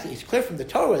 Actually, it's clear from the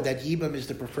Torah that Yibam is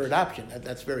the preferred option.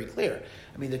 That's very clear.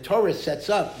 I mean, the Torah sets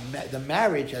up the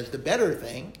marriage as the better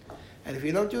thing. And if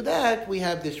you don't do that, we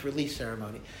have this release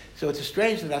ceremony. So it's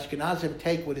strange that Ashkenazim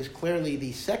take what is clearly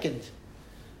the second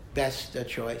best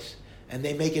choice, and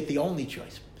they make it the only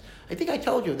choice. I think I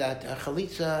told you that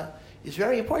chalitza is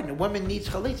very important. A woman needs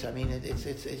chalitza. I mean,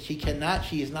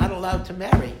 she is not allowed to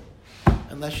marry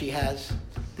unless she has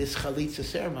this chalitza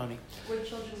ceremony. Would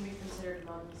children be considered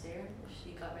mamzer if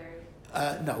she got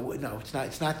married? No, it's not.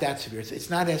 It's not that severe. It's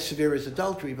not as severe as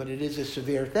adultery, but it is a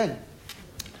severe thing.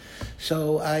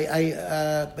 So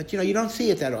but you don't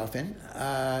see it that often.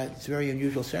 It's a very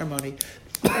unusual ceremony.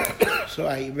 So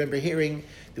I remember hearing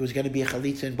there was going to be a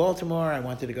chalitza in Baltimore. I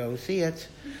wanted to go see it.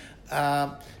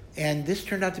 And this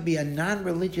turned out to be a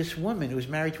non-religious woman who was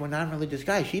married to a non-religious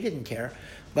guy. She didn't care.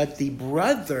 But the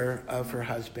brother of her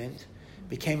husband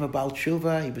became a Baal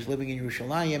Tshuva. He was living in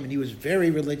Yerushalayim, and he was very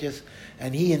religious.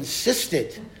 And he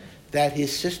insisted that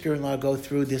his sister-in-law go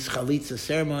through this chalitza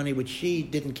ceremony, which she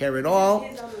didn't care at all.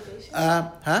 Is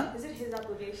it his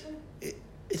obligation?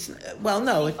 Is it his obligation?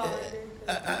 No.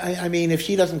 I mean, if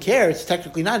she doesn't care, it's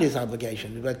technically not his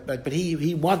obligation. But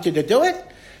he wanted to do it.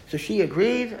 So she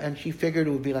agreed, and she figured it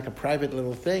would be like a private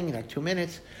little thing, like 2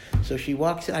 minutes. So she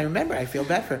walks in. I remember, I feel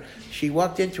bad for her. She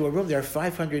walked into a room. There are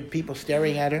 500 people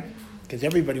staring at her because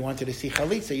everybody wanted to see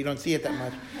chalitza. You don't see it that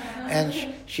much. And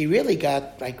she really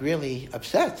got, really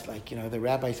upset. The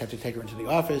rabbis had to take her into the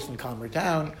office and calm her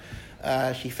down.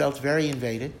 She felt very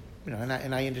invaded,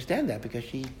 and I understand that because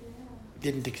she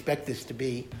didn't expect this to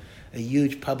be a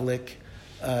huge public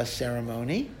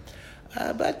ceremony.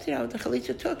 But the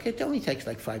chalitza it only takes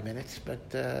 5 minutes,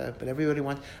 but everybody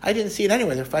wants. I didn't see it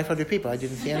anyway. There were 500 people. I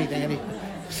didn't see anything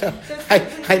so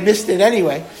I missed it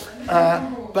anyway.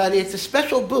 But it's a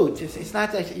special boot. It's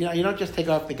not that you don't just take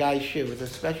off the guy's shoe. It's a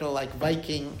special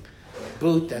Viking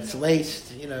boot that's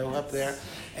laced up there,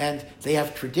 and they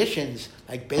have traditions.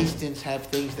 Basins have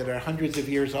things that are hundreds of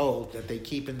years old that they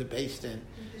keep in the basin.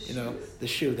 The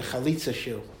shoe, the chalitza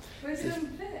shoe. Where's it going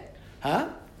to fit? Huh?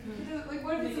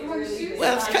 What if it's a hard shoe?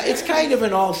 Well, it's kind of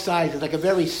in all sizes, like a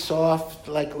very soft,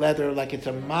 leather, like it's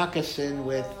a moccasin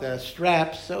with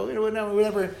straps. So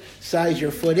whatever size your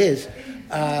foot is,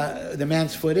 the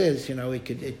man's foot is,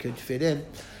 it could fit in,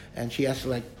 and she has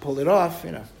to pull it off,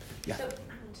 Yeah. So,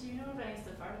 do you know of any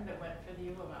Sephardim that went for the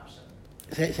Yibum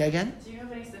option? Say again? Do you know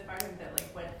of any Sephardim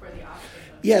that went for the option?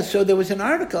 Yeah. So there was an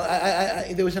article.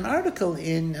 There was an article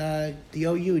in the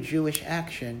OU Jewish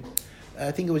Action. I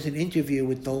think it was an interview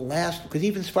with the last, because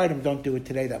even Sephardim don't do it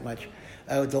today that much.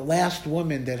 The last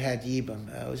woman that had Yibam.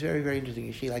 It was very, very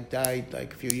interesting. She died a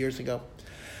few years ago.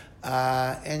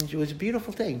 And it was a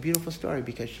beautiful thing, beautiful story,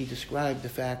 because she described the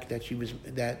fact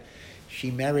that She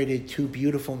merited 2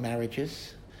 beautiful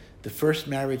marriages. The first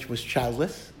marriage was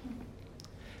childless,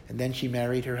 and then she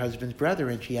married her husband's brother,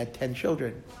 and she had 10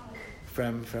 children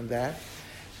from that.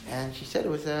 And she said it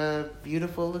was a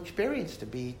beautiful experience to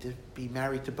be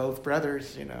married to both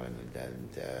brothers, and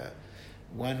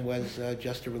one was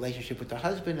just a relationship with the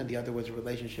husband, and the other was a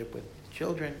relationship with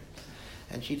children.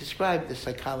 And she described the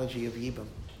psychology of Yibum.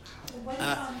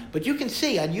 But you can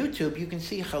see on YouTube, you can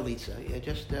see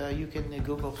Chalitzah. You can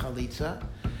Google Chalitzah,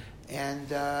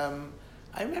 and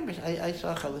I remember I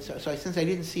saw Chalitzah. So since I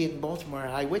didn't see it in Baltimore,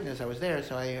 eyewitness, I was there,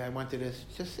 so I wanted to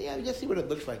just see what it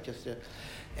looks like.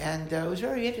 And it was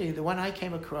very interesting. The one I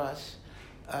came across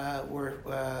were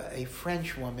a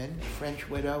French woman, a French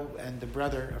widow, and the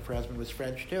brother of her husband was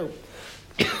French too.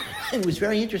 It was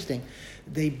very interesting.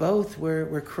 They both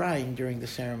were crying during the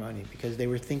ceremony because they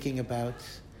were thinking about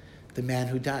the man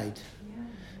who died.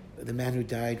 Yeah. The man who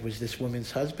died was this woman's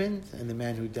husband, and the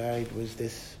man who died was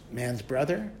this man's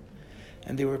brother.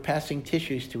 And they were passing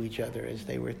tissues to each other as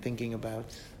they were thinking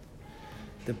about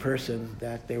the person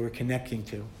that they were connecting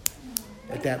to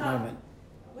at that moment.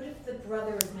 What if the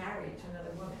brother is married to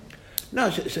another woman? No,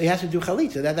 so he has to do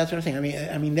chalitza. That's what I'm saying.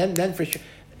 I mean, then for sure,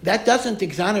 that doesn't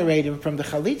exonerate him from the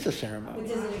chalitza ceremony. But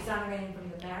does it exonerate him from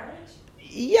the marriage?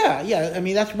 Yeah. I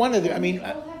mean, that's one of the. I mean,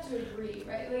 they both have to agree,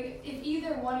 right? Like, if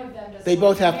either one of them doesn't. They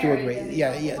both have to marry, agree.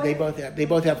 Yeah. They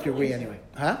both have to agree anyway.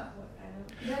 Huh?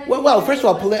 Then Well, first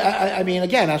of all, I mean,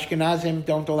 again, Ashkenazim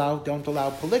don't allow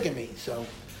polygamy. So,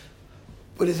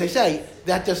 but as I say,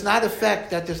 that does not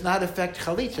affect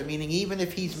chalitza. Meaning, even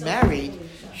if he's married,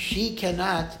 she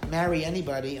cannot marry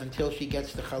anybody until she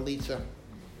gets the chalitza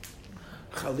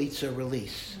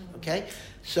release. Okay,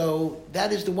 so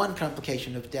that is the one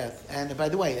complication of death. And by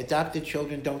the way, adopted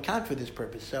children don't count for this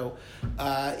purpose. So,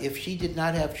 if she did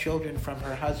not have children from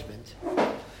her husband,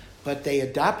 but they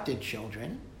adopted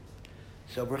children.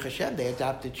 So, Baruch Hashem, they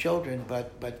adopted children,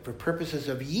 but for purposes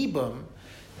of Yibum,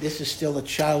 this is still a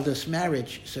childless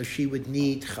marriage, so she would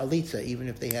need chalitza, even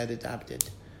if they had adopted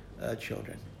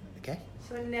children. Okay?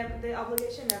 So the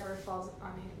obligation never falls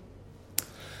on him?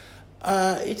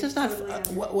 It does not...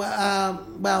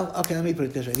 well, okay, let me put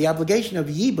it this way. The obligation of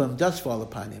Yibum does fall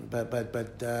upon him, but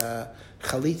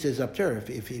chalitza is up to her.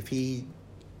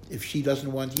 If she doesn't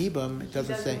want Yibum, it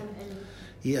doesn't say...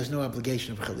 He has no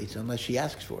obligation of chalitza unless she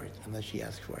asks for it.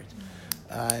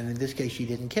 And in this case, she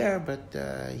didn't care, but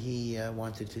he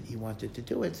wanted to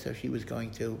do it, so she was going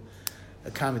to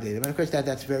accommodate him. And of course,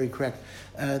 that's very correct.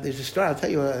 There's a story. I'll tell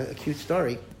you a cute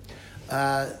story.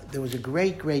 There was a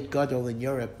great gadol in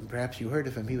Europe, and perhaps you heard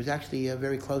of him. He was actually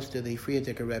very close to the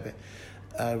Frierdiker Rebbe,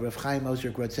 Rav Chaim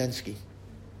Ozer Grodzensky.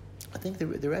 I think the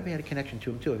Rebbe had a connection to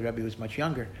him too. The Rebbe was much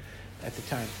younger at the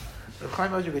time. Rav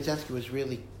Chaim Ozer Grodzensky was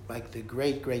really like the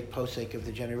great posek of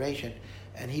the generation,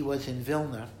 and he was in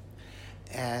Vilna,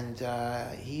 and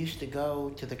he used to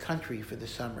go to the country for the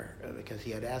summer because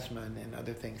he had asthma and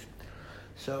other things.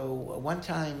 So one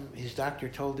time his doctor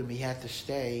told him he had to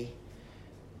stay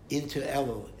into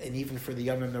Elul, and even for the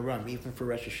Yom HaNoram, even for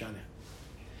Rosh Hashanah.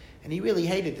 And he really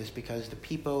hated this because the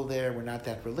people there were not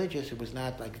that religious. It was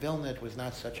not like Vilna. It was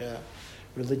not such a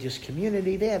religious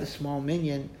community. They had a small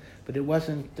minyan, but it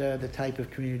wasn't the type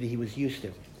of community he was used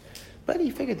to. But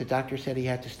he figured the doctor said he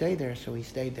had to stay there, so he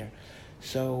stayed there.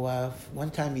 So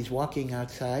one time he's walking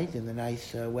outside in the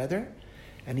nice weather,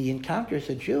 and he encounters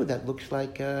a Jew that looks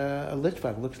like a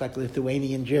Litvak, looks like a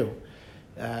Lithuanian Jew.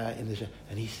 So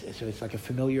it's like a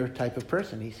familiar type of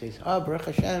person. He says, Baruch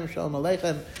Hashem, Shalom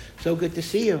Aleichem, so good to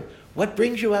see you. What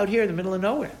brings you out here in the middle of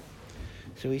nowhere?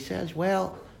 So he says,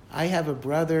 well, I have a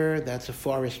brother that's a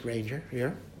forest ranger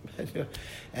here,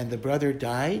 and the brother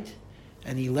died,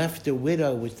 and he left a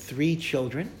widow with 3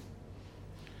 children.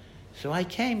 So I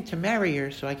came to marry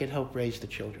her so I could help raise the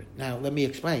children. Now, let me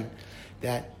explain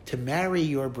that to marry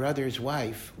your brother's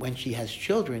wife when she has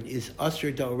children is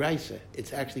asur d'oraisa.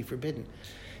 It's actually forbidden.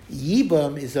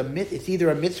 Yibum is it's either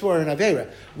a mitzvah or an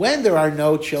avera. When there are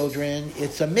no children,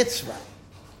 it's a mitzvah.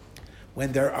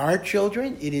 When there are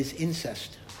children, it is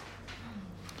incest.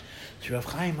 So Rav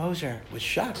Chaim Ozer was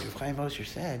shocked. Rav Chaim Ozer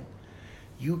said,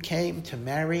 you came to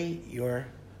marry your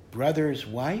brother's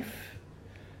wife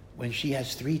when she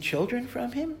has 3 children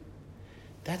from him?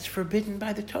 That's forbidden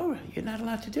by the Torah. You're not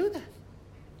allowed to do that.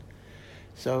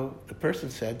 So the person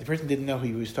didn't know who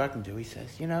he was talking to. He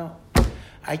says,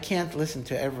 I can't listen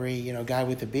to every, guy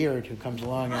with a beard who comes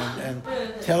along and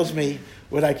tells me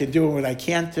what I can do and what I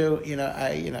can't do.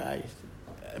 I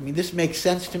mean, this makes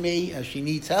sense to me. She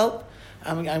needs help.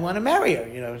 I want to marry her.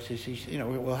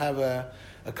 We'll have a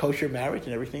a kosher marriage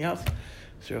and everything else.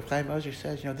 So Rav Chaim Ozer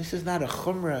says, this is not a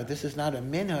chumrah, this is not a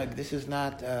minhag, this is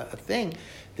not a thing.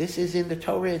 This is in the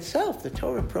Torah itself. The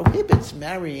Torah prohibits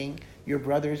marrying your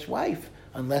brother's wife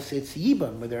unless it's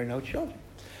yibam, where there are no children.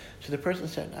 So the person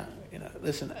said,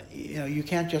 listen, you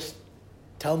can't just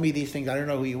tell me these things. I don't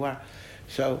know who you are.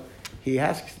 So he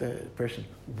asks the person,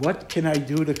 what can I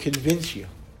do to convince you?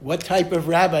 What type of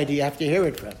rabbi do you have to hear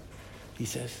it from? He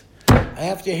says, I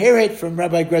have to hear it from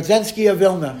Rabbi Grodzinski of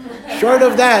Vilna. Short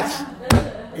of that.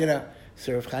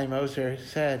 So Rav Chaim Ozer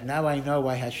said, now I know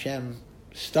why Hashem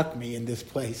stuck me in this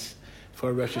place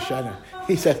for Rosh Hashanah.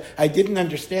 He said, I didn't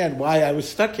understand why I was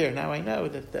stuck here. Now I know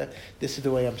that this is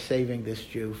the way I'm saving this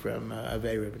Jew from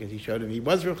Aveira, because he showed him he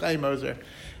was Rav Chaim Ozer,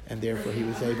 and therefore he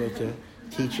was able to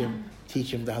teach him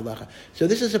the halacha. So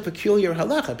this is a peculiar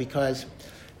halacha because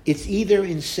it's either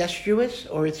incestuous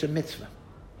or it's a mitzvah.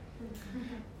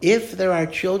 If there are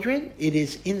children, it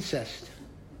is incest.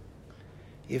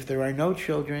 If there are no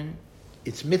children,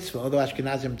 it's mitzvah, although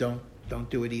Ashkenazim don't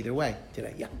do it either way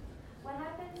today. Yeah. What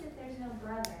happens if there's no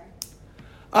brother?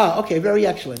 Okay, very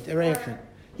excellent. Very excellent.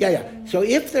 Yeah. So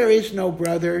if there is no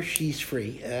brother, she's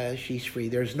free. She's free.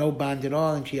 There's no bond at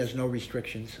all, and she has no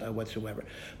restrictions whatsoever.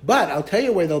 But I'll tell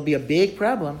you where there'll be a big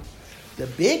problem. The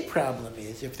big problem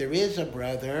is if there is a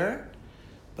brother,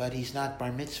 but he's not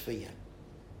bar mitzvah yet.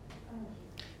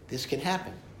 This can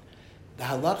happen. The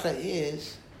halacha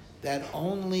is that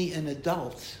only an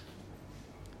adult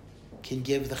can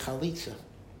give the chalitzah.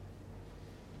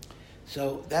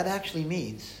 So that actually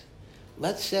means,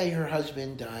 let's say her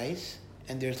husband dies,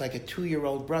 and there's like a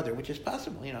 2-year-old brother, which is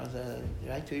possible, the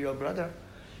 2-year-old brother.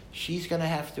 She's going to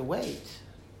have to wait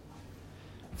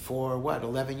for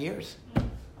 11 years?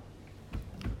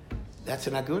 That's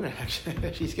an aguna,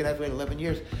 actually. She's going to have to wait 11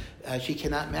 years. She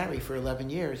cannot marry for 11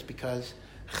 years because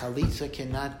chalitza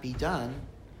cannot be done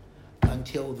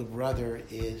until the brother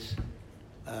is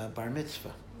bar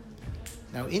mitzvah.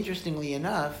 Now, interestingly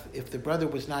enough, if the brother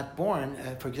was not born,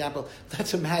 for example,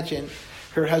 let's imagine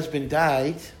her husband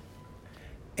died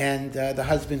and the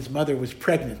husband's mother was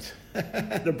pregnant.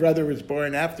 The brother was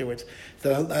born afterwards.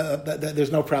 So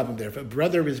there's no problem there. If a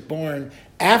brother is born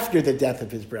after the death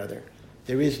of his brother,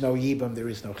 there is no yibam, there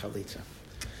is no chalitza.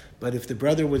 But if the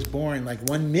brother was born like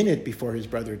 1 minute before his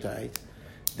brother died,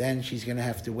 then she's going to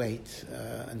have to wait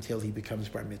until he becomes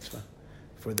bar mitzvah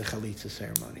for the chalitza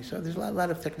ceremony. So there's a lot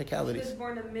of technicalities. He was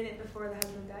born a minute before the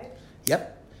husband died?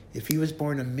 Yep. If he was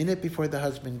born a minute before the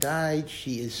husband died,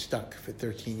 she is stuck for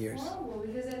 13 years. Horrible,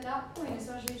 because at that point,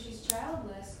 especially if she's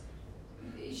childless,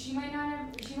 she might never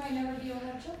be able to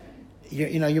have children.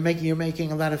 You're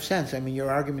making a lot of sense. I mean, your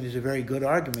argument is a very good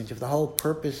argument. If the whole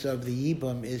purpose of the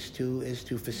yibum is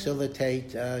to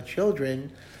facilitate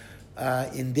children,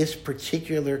 in this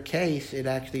particular case, it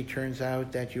actually turns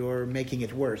out that you're making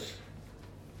it worse.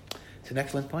 It's an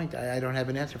excellent point. I don't have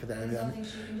an answer for that. There's nothing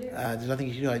she can do. There's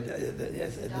nothing she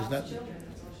can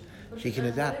do. She can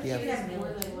adopt. Yeah. She has more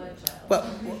than one child. Well,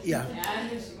 yeah.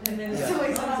 And then Yeah. it's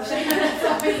always an option. It's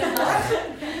always an option.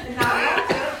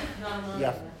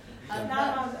 Yeah.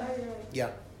 Yeah.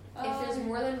 If there's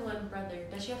more than one brother,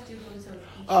 does she have to go to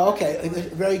each? Oh, okay.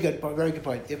 Very good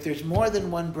point. If there's more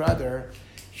than one brother,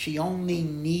 she only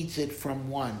needs it from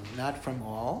one, not from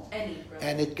all. Any brother.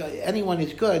 And anyone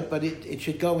is good, but it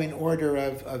should go in order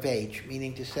of age,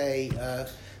 meaning to say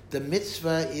the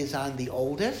mitzvah is on the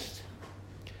oldest.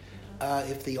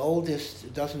 If the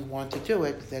oldest doesn't want to do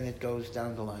it, then it goes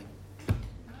down the line.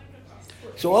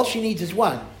 So all she needs is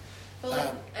one.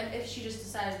 But and if she just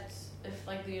decides, if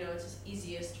it's just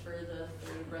easiest for the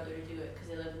third brother to do it because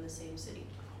they live in the same city,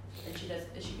 and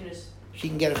she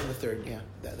can get it from the third. Yeah,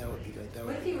 that would be good.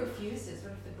 What if he refuses?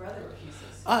 What if the brother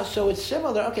refuses? So it's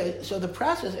similar. Okay, so the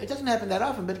process, it doesn't happen that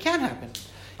often, but it can happen.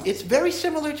 It's very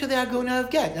similar to the aguna of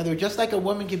get. In other words, just like a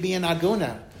woman could be an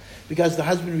aguna because the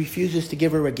husband refuses to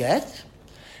give her a get,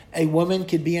 a woman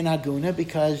could be an aguna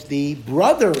because the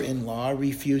brother-in-law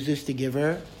refuses to give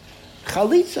her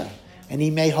chalitza. And he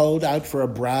may hold out for a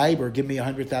bribe or give me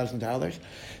 $100,000.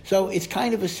 So it's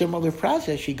kind of a similar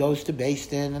process. She goes to Beis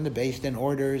Din, and the Beis Din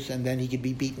orders, and then he could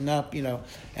be beaten up,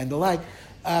 and the like.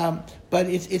 But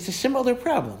it's a similar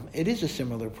problem. It is a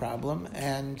similar problem,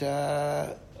 and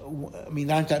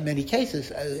not that many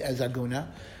cases as aguna,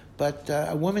 but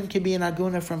a woman can be an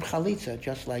aguna from chalitza,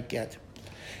 just like get.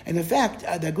 And in fact,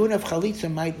 the aguna of chalitza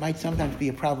might sometimes be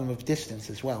a problem of distance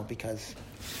as well, because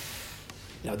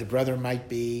the brother might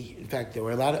be. In fact, there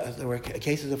were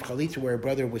cases of chalitza where a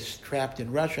brother was trapped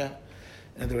in Russia.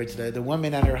 In other words, the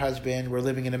woman and her husband were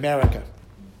living in America.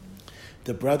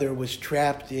 The brother was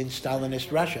trapped in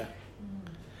Stalinist Russia.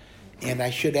 And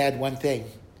I should add one thing.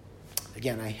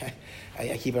 Again,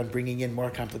 I keep on bringing in more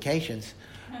complications.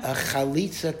 A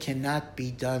chalitza cannot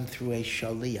be done through a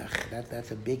shaliach.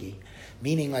 That's a biggie.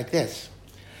 Meaning like this.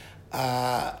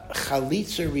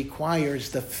 Chalitza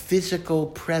requires the physical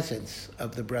presence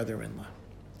of the brother-in-law.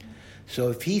 So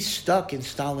if he's stuck in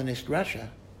Stalinist Russia,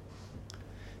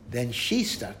 then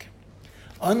she's stuck.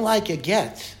 Unlike a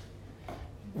get,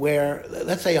 where,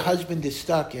 let's say a husband is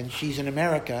stuck and she's in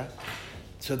America,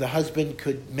 so the husband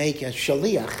could make a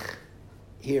shaliach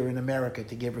here in America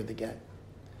to give her the get.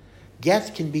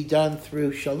 Gets can be done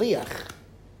through shaliach,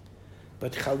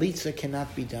 but chalitza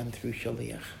cannot be done through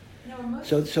shaliach.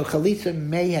 So chalitza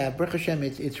may have, Baruch Hashem,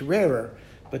 it's rarer,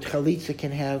 but chalitza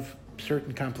can have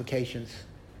certain complications.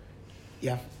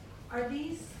 Yeah. Are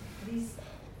these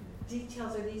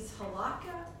details, are these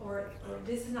halakha, or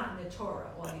this is not in the Torah,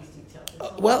 all these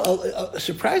details?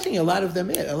 Surprisingly, a lot of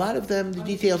them, the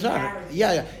details are.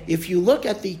 Yeah. If you look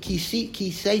at the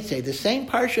Kiseitze, the same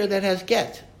parsha that has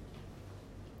get,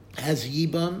 has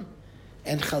Yibam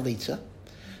and Chalitza.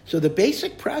 So the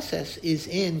basic process is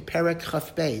in Perek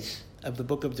Chaf Beis of the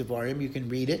book of Devarim. You can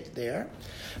read it there.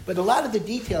 But a lot of the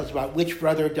details about which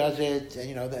brother does it,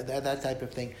 and that type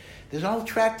of thing, there's a whole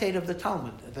tractate of the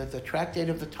Talmud, the tractate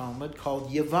of the Talmud called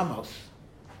Yevamos.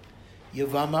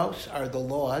 Yevamos are the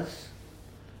laws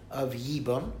of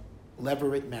Yibam,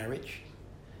 levirate marriage,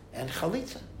 and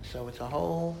Chalitza. So it's a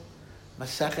whole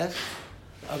Maseches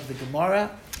of the Gemara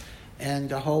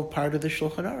and a whole part of the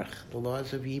Shulchan Aruch, the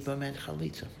laws of Yibam and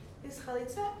Chalitza. Is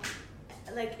Chalitza,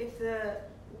 like if the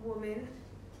woman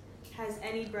has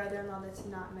any brother-in-law that's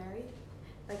not married,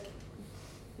 like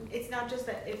it's not just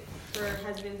that if her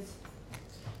husband's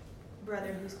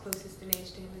brother who's closest in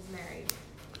age to him is married,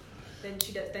 then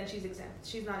she's exempt.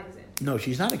 She's not exempt. No,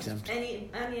 she's not exempt. Any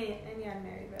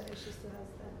unmarried brother, she still has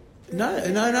that.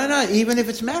 No. Even if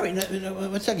it's married. No,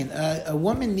 1 second. A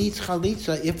woman needs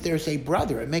chalitza if there's a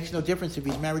brother. It makes no difference if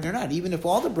he's married or not. Even if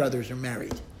all the brothers are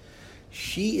married,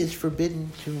 she is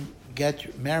forbidden to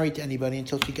get married to anybody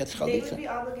until she gets chalitza. They would be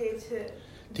obligated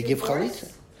to give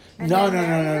chalitza. No.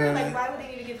 Like, why would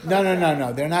they need to give chalitza?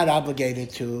 No. They're not obligated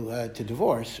to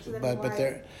divorce, so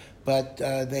but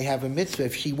they have a mitzvah.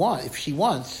 If she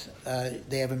wants,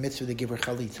 they have a mitzvah to give her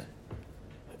chalitza.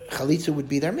 Chalitza would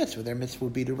be their mitzvah. Their mitzvah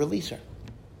would be to release her.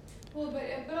 Well,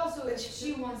 but also if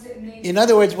she wants it, in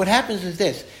other words, what happens is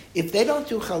this: if they don't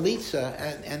do chalitza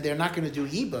and they're not going to do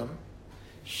yibam,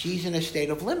 she's in a state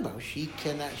of limbo. She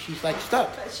cannot. She's like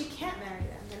stuck. But she can't marry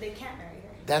them, and they can't marry her.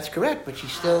 That's correct, but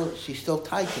she's still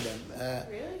tied to them.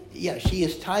 Really? Yeah, she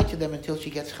is tied to them until she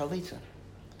gets chalitza.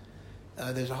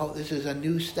 This is a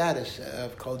new status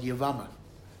called yavama.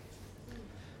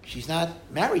 She's not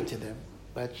married to them,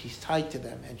 but she's tied to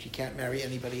them, and she can't marry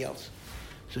anybody else.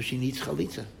 So she needs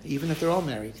chalitza. Even if they're all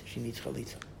married, she needs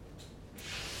chalitza.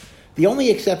 The only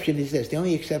exception is this. The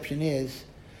only exception is,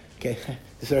 okay,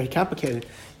 it's very complicated.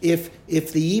 If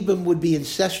the Yibam would be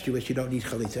incestuous, you don't need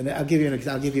chalitza. And I'll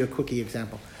give you a quickie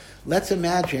example. Let's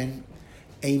imagine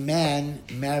a man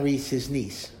marries his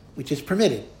niece, which is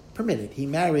permitted. He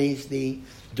marries the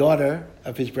daughter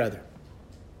of his brother,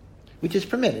 which is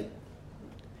permitted.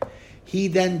 He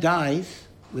then dies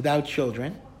without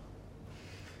children.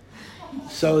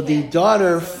 So the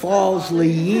daughter falls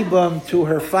liyibam to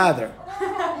her father.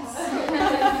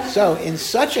 So in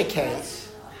such a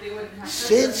case,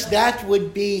 since that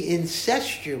would be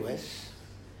incestuous,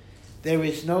 there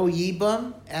is no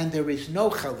yibam and there is no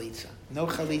chalitza. No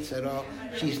chalitza at all.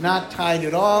 She's not tied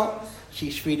at all.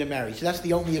 She's free to marry. So that's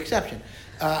the only exception.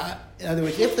 In other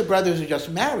words, if the brothers are just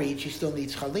married, she still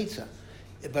needs chalitza.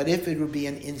 But if it would be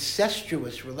an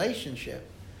incestuous relationship,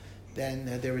 then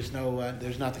there's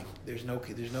nothing. There's no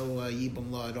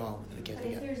yibam law at all. But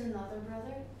if there's another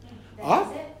brother,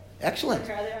 is it? Excellent.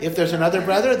 If there's another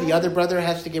brother, the other brother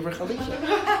has to give her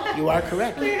chalitza. You are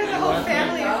correct. You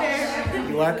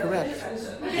are correct.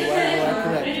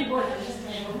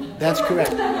 That's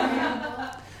correct.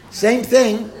 Same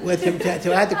thing with him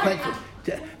to add the question.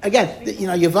 Again,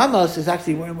 Yevamos is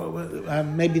actually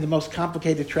maybe the most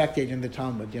complicated tractate in the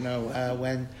Talmud.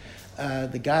 When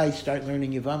the guys start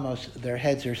learning Yevamos, their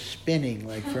heads are spinning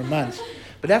like for months.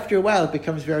 But after a while, it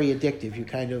becomes very addictive. You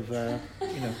kind of,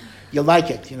 you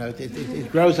like it. It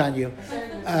grows on you.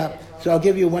 So I'll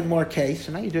give you one more case.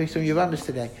 And now you're doing some Yevamos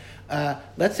today.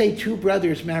 Let's say two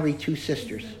brothers marry two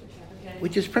sisters,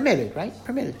 which is permitted, right?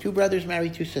 Permitted. Two brothers marry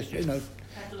two sisters.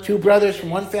 Two brothers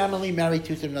from one family marry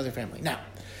two from another family. Now,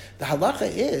 the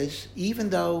halacha is,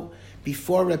 even though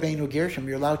before Rabbeinu Gershom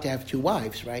you're allowed to have two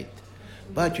wives, right?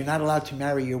 But you're not allowed to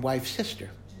marry your wife's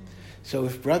sister. So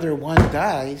if brother one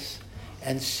dies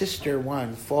and sister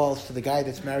one falls to the guy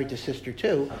that's married to sister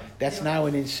two, that's now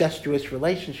an incestuous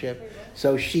relationship.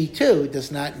 So she too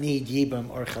does not need Yibam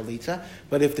or Chalitza.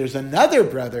 But if there's another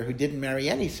brother who didn't marry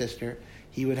any sister,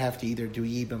 he would have to either do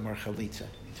Yibam or Chalitza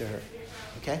to her.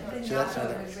 Okay? So that's how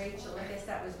that is. Rachel, I guess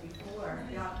that was before.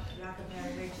 Yaakov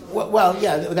married Rachel. Well,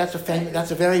 yeah, that's a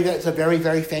very,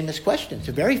 very famous question. It's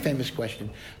a very famous question.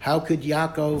 How could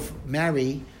Yaakov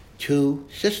marry two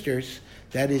sisters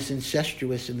that is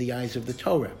incestuous in the eyes of the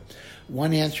Torah?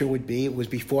 One answer would be it was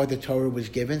before the Torah was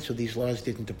given, so these laws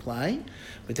didn't apply.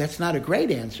 But that's not a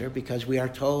great answer because we are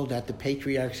told that the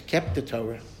patriarchs kept the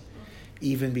Torah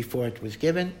even before it was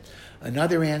given.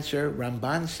 Another answer,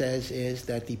 Ramban says, is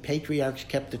that the patriarchs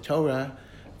kept the Torah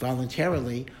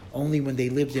voluntarily only when they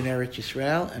lived in Eretz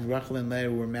Yisrael and Rachel and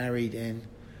Leah were married in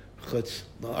Chutz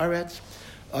La'aretz.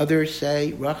 Others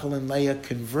say Rachel and Leah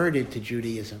converted to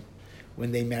Judaism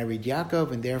when they married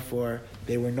Yaakov, and therefore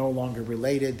they were no longer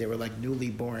related. They were like newly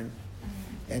born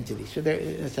entities. So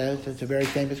it's a very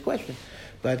famous question.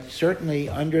 But certainly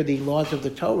under the laws of the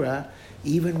Torah,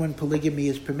 even when polygamy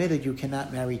is permitted, you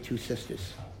cannot marry two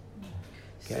sisters.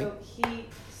 Okay?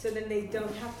 So then they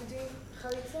don't have to do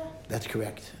chalitza? That's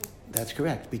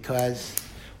correct. Because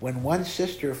when one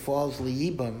sister falls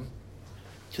liyibam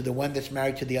to the one that's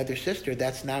married to the other sister,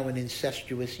 that's now an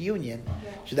incestuous union.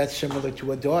 Yeah. So that's similar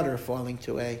to a daughter falling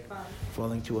to a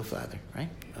father, right?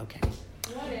 Okay.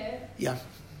 What if? Yeah.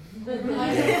 There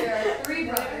are 3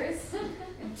 brothers,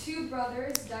 and 2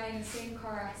 brothers die in the same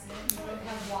car accident, and they both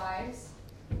have wives.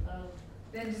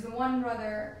 Then does the one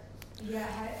brother, he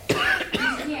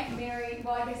can't marry?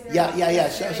 Well, I guess they're Yeah.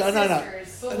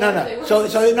 So no.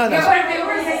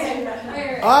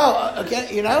 Oh,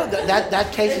 okay.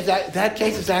 That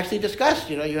case is actually discussed.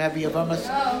 You have the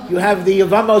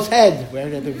Yavamos head, where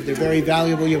the very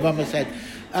valuable Yavamos head.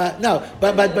 No,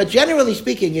 but generally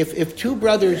speaking, if 2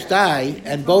 brothers die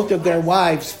and both of their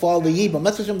wives fall to Yibam,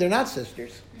 let's assume they're not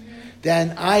sisters,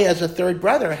 then I, as a third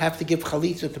brother, have to give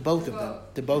chalitza to both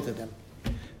of them.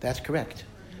 That's correct.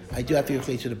 I do have to give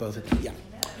chalitza to both of them. Yeah.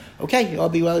 Okay. You all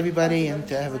be well, everybody, and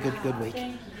have a good week.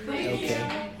 Okay.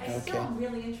 I still am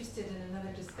really interested in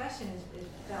another discussion is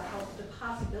about the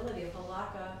possibility of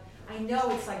halakha. I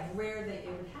know it's like rare that it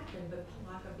would happen, but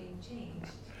halakha being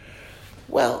changed.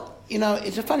 Well,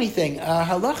 it's a funny thing.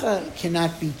 Halakha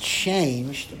cannot be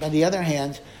changed. By the other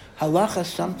hand, halakha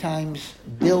sometimes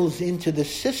builds into the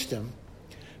system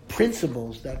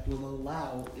principles that will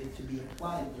allow it to be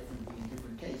applied differently in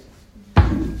different cases.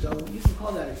 So you can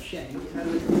call that a change.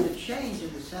 It's a change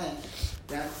in the sense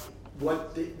that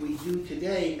what we do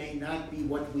today may not be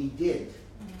what we did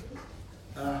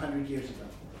 100 years ago.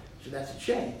 So that's a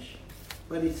change.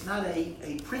 But it's not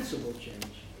a principle change.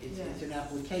 It's an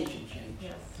application change.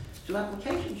 Yes. So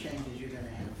application changes you're going to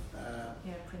have.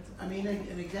 Principle. I mean,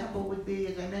 an example would be,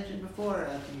 as I mentioned before,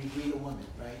 can you greet a woman,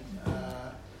 right?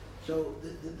 So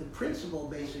the principle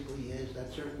basically is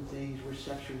that certain things were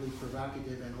sexually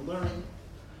provocative and alluring,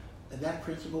 and that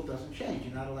principle doesn't change.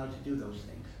 You're not allowed to do those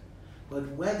things. But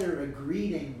whether a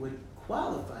greeting would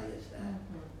qualify as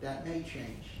that may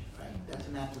change, right? That's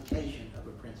an application of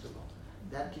a principle.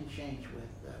 That can change with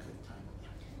time.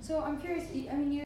 So I'm curious, I mean, you